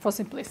cells for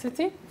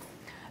simplicity.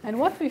 And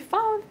what we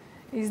found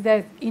is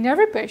that in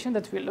every patient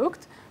that we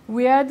looked,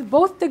 we had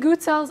both the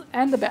good cells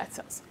and the bad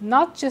cells,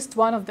 not just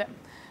one of them.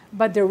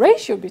 But the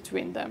ratio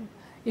between them,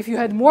 if you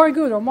had more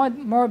good or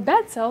more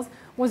bad cells,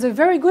 was a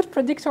very good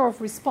predictor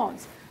of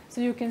response.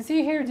 So you can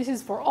see here, this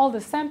is for all the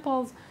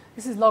samples.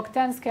 This is log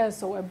 10 scale,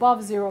 so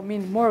above 0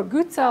 means more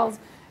good cells.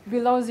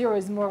 Below 0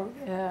 is more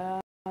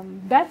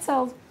bad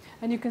cells.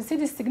 And you can see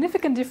this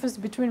significant difference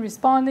between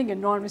responding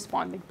and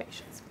non-responding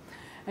patients.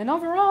 And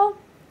overall,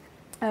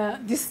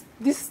 this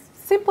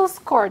simple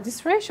score,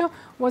 this ratio,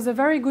 was a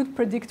very good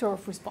predictor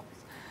of response.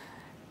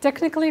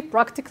 Technically,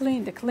 practically,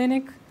 in the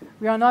clinic,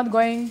 we are not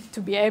going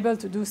to be able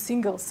to do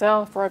single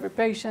cell for every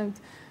patient.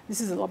 This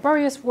is a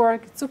laborious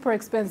work. It's super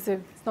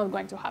expensive. It's not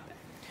going to happen.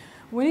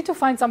 We need to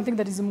find something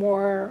that is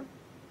more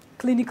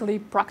clinically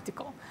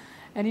practical.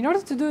 And in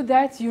order to do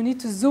that, you need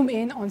to zoom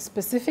in on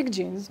specific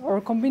genes or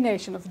a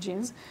combination of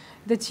genes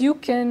that you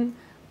can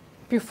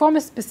perform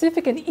a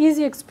specific and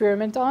easy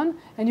experiment on,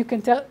 and you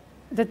can tell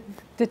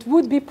that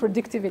would be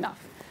predictive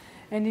enough.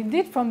 And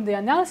indeed, from the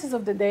analysis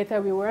of the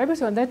data, we were able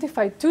to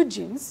identify two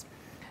genes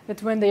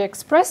that when they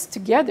express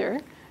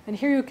together, and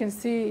here you can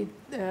see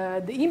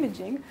the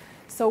imaging.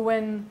 So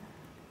when,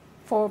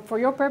 for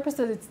your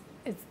purposes,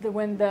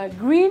 when the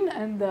green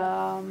and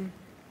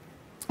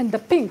the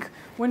pink,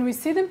 when we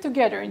see them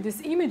together in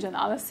this image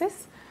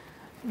analysis,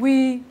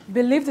 we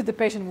believe that the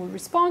patient will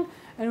respond.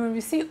 And when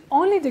we see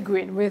only the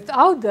green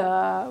without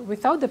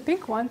the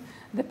pink one,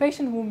 the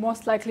patient will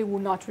most likely will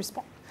not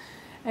respond.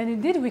 And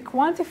indeed, we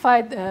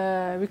quantified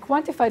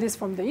this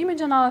from the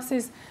image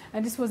analysis,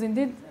 and this was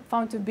indeed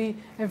found to be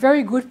a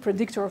very good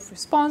predictor of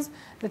response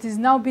that is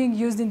now being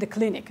used in the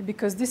clinic,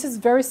 because this is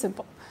very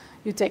simple.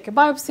 You take a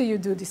biopsy, you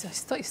do this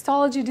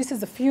histology. This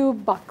is a few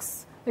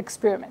bucks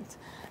experiment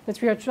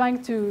that we are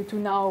trying to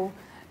now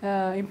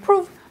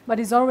improve, but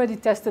is already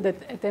tested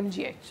at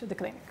MGH, at the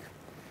clinic.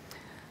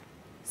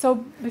 So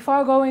before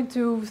I go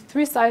into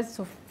 3 sides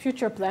of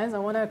future plans, I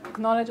want to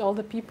acknowledge all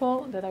the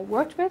people that I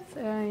worked with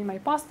in my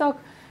postdoc,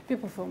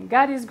 people from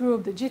Gadi's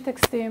group, the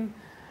GTEx team,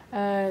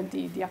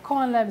 the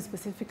Akoan lab,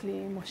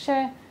 specifically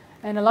Moshe,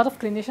 and a lot of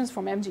clinicians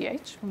from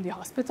MGH, from the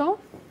hospital.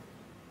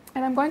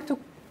 And I'm going to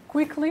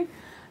quickly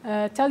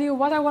tell you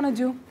what I want to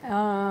do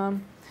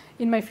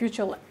in my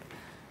future lab.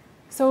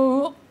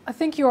 So I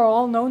think you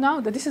all know now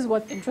that this is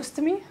what interests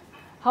me,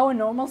 how a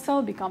normal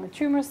cell becomes a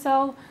tumor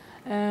cell.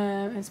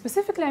 And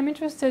specifically, I'm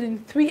interested in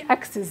 3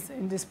 axes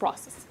in this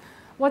process.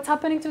 What's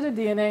happening to the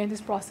DNA in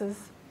this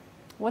process?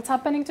 What's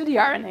happening to the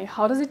RNA?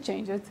 How does it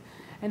change it?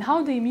 And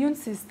how the immune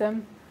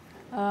system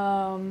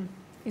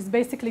is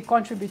basically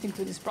contributing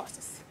to this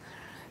process.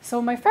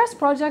 So my first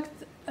project,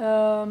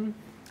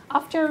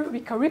 after we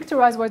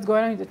characterize what's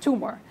going on in the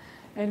tumor,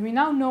 and we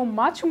now know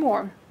much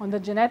more on the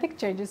genetic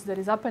changes that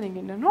is happening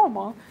in the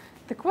normal,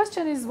 the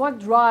question is what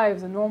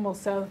drives a normal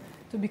cell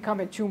to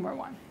become a tumor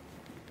one?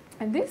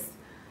 And this,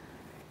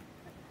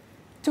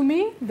 to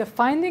me, the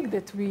finding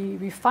that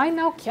we find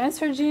now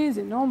cancer genes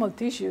in normal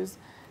tissues,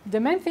 the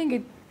main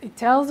thing it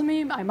tells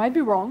me, I might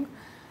be wrong,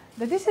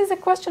 that this is a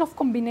question of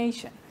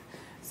combination.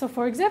 So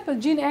for example,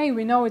 gene A,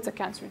 we know it's a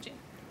cancer gene.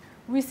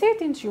 We see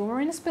it in tumor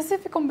in a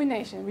specific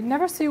combination. We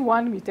never see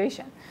one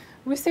mutation.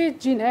 We see it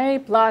gene A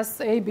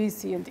plus A, B,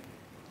 C, and D.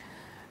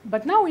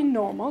 But now in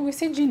normal, we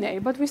see gene A,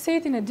 but we see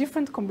it in a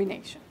different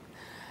combination.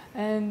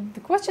 And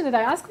the question that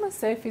I ask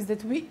myself is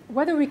that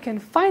whether we can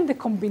find the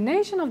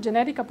combination of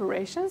genetic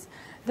operations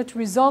that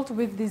result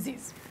with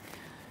disease.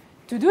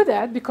 To do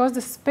that, because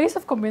the space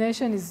of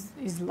combination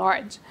is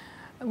large,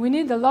 we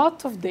need a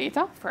lot of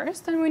data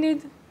first, and we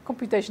need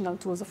computational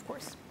tools, of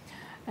course.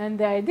 And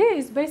the idea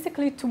is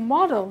basically to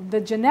model the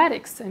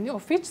genetics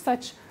of each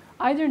such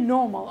either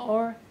normal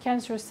or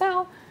cancer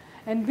cell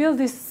and build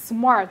these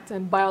smart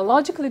and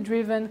biologically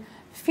driven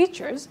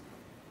features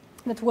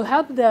that will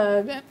help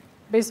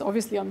based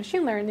obviously on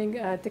machine learning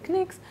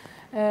techniques,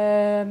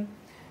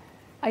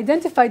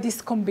 identify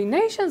these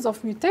combinations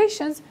of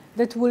mutations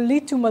that will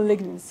lead to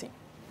malignancy.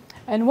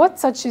 And what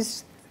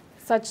this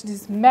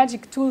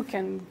magic tool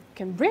can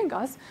bring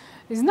us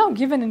is now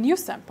given a new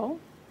sample.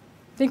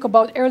 Think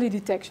about early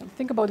detection.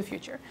 Think about the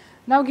future.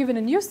 Now given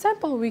a new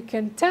sample, we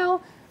can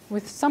tell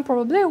with some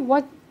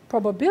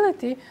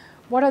probability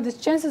what are the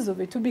chances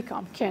of it to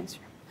become cancer.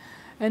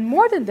 And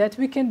more than that,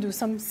 we can do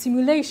some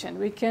simulation.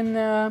 We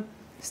can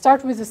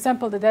start with a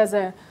sample that has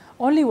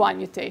only one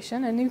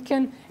mutation, and you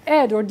can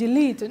add or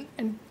delete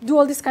and do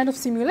all this kind of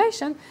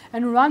simulation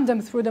and run them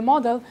through the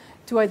model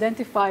to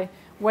identify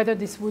whether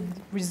this would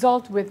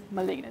result with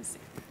malignancy.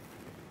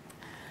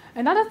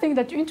 Another thing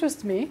that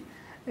interests me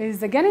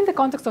is, again, in the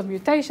context of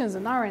mutations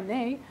and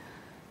RNA,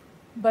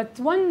 but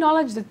one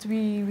knowledge that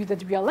we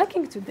are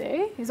lacking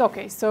today is,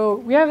 okay, so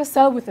we have a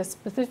cell with a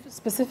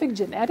specific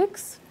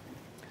genetics.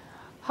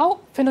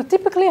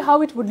 Phenotypically,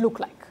 how it would look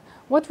like?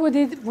 What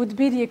would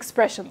be the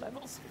expression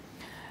levels?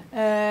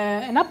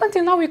 And up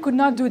until now, we could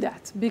not do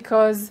that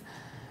because,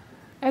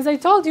 as I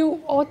told you,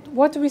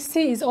 what we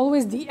see is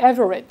always the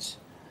average.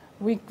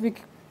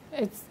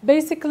 It's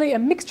basically a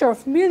mixture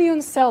of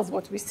million cells,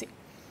 what we see.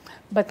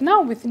 But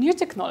now, with new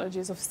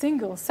technologies of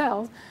single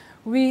cells,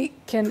 we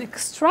can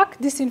extract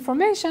this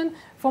information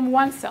from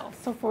one cell.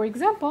 So for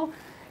example,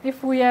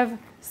 if we have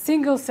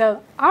single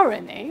cell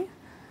RNA,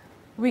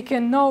 we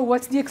can know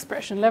what's the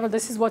expression level.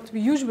 This is what we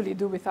usually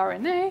do with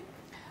RNA.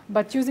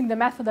 But using the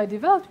method I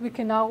developed, we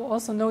can now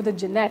also know the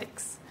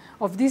genetics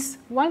of this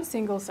one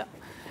single cell.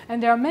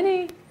 And there are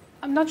many,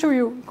 I'm not sure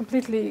you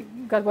completely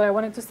got what I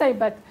wanted to say,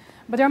 but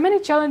there are many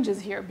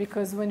challenges here,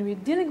 because when we're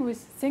dealing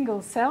with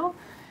single cell,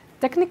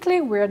 technically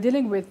we are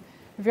dealing with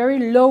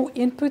very low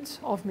input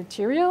of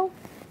material.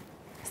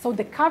 So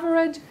the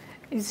coverage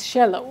is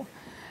shallow.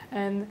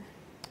 And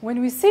when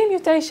we see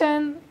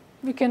mutation,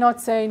 we cannot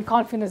say in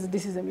confidence that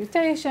this is a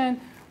mutation.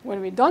 When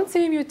we don't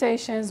see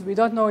mutations, we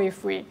don't know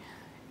if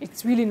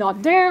it's really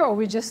not there, or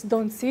we just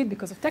don't see it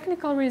because of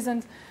technical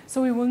reasons.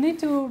 So we will need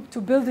to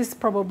build these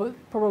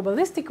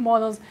probabilistic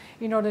models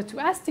in order to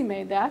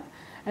estimate that.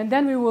 And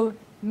then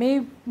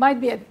we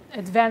might be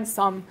advance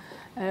some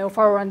of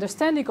our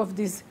understanding of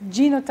this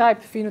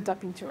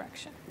genotype-phenotype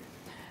interaction.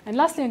 And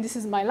lastly, and this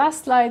is my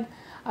last slide,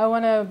 I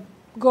want to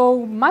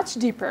go much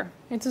deeper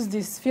into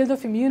this field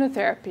of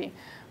immunotherapy,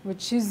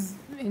 which is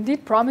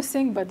indeed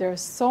promising, but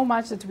there's so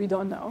much that we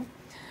don't know.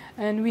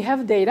 And we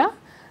have data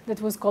that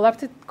was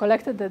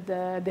collected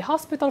at the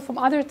hospital from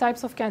other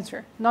types of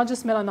cancer, not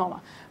just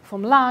melanoma,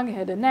 from lung,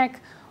 head and neck,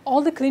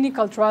 all the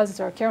clinical trials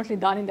that are currently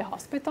done in the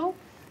hospital.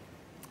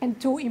 And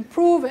to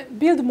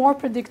build more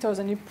predictors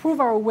and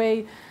improve our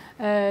way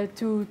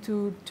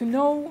to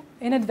know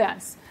in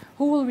advance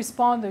who will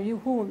respond or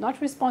who will not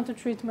respond to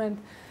treatment.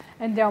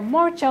 And there are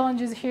more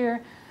challenges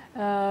here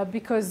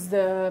because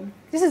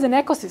this is an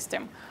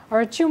ecosystem.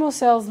 Our tumor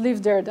cells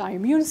live there, the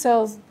immune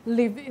cells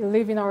live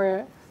in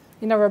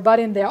our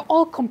body, and they are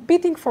all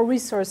competing for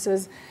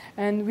resources.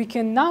 And we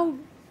can now,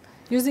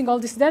 using all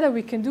this data,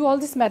 we can do all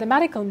this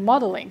mathematical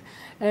modeling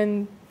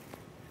and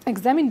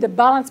examine the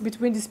balance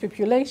between these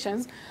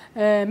populations,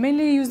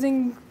 mainly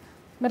using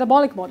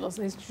metabolic models,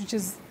 which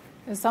is,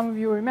 as some of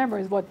you remember,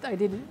 is what I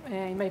did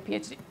in my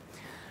PhD.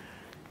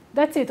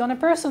 That's it. On a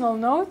personal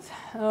note,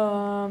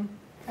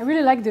 I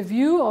really like the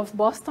view of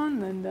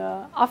Boston, and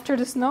after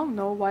the snow,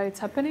 know why it's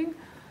happening.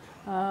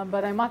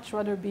 But I much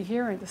rather be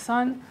here in the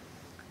sun.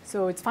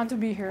 So it's fun to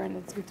be here, and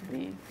it's good to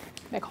be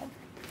back home.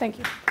 Thank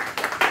you.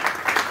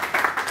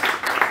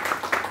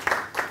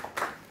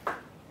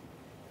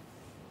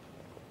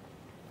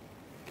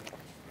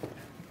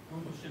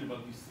 One question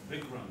about this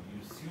background.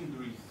 You assume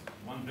there is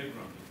one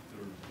background. If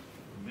there are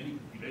many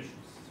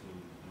populations, so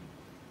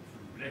if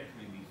you're black,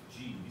 maybe it's G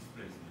in this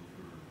place, and if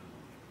you're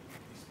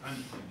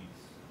Hispanic, maybe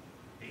it's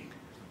A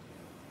or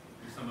something.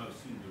 You somehow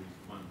assume there is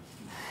one.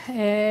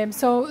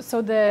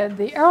 So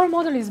the error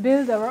model is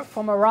built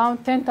from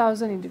around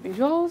 10,000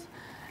 individuals.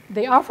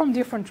 They are from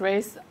different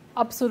races.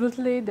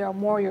 Absolutely, there are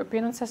more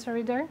European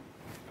ancestry there.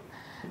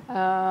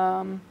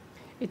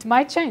 It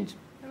might change.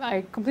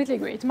 I completely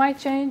agree. It might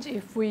change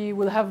if we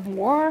will have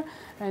more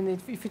and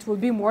if it will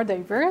be more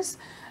diverse.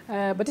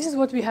 But this is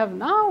what we have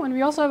now, and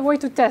we also have a way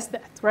to test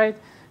that, right?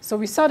 So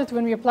we saw that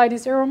when we apply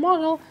this error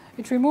model,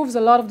 it removes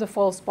a lot of the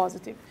false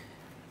positive.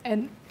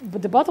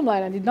 But the bottom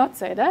line, I did not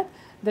say that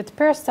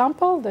per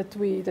sample that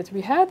we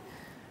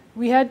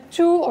had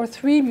 2 or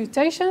 3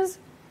 mutations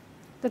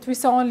that we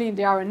saw only in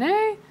the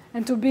RNA.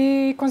 And to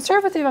be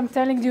conservative, I'm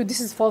telling you this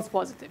is false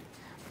positive.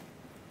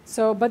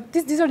 So, but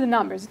these are the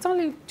numbers. It's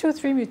only 2 or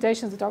 3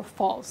 mutations that are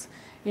false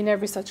in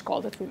every such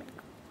call that we make.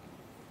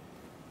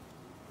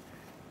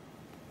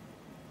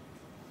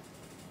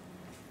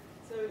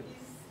 So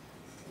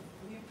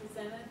you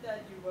presented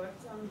that you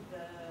worked on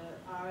the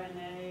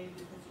RNA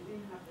because you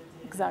didn't have the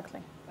DNA.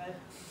 Exactly. But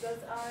does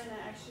RNA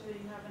actually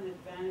have an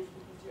advantage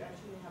because you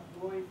actually have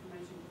more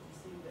information because you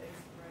see the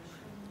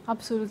expression?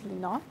 Absolutely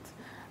not.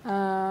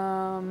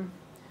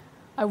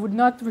 I would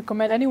not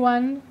recommend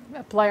anyone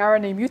apply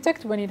RNA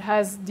mutate when it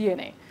has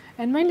DNA,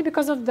 and mainly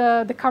because of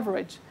the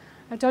coverage.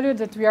 I told you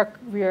that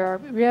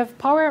we have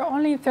power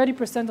only in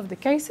 30% of the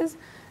cases,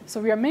 so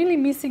we are mainly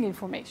missing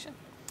information.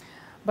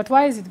 But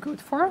why is it good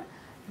for?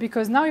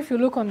 Because now if you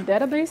look on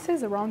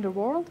databases around the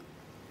world,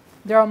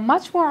 there are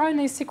much more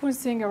RNA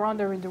sequencing around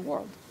there in the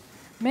world.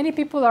 Many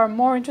people are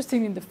more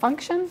interested in the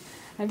function,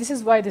 and this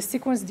is why they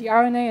sequence the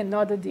RNA and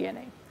not the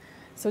DNA.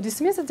 So this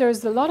means that there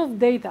is a lot of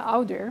data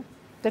out there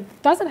that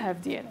doesn't have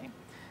DNA,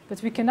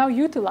 that we can now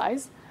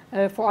utilize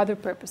for other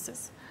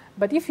purposes.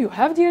 But if you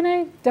have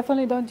DNA,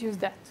 definitely don't use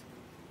that.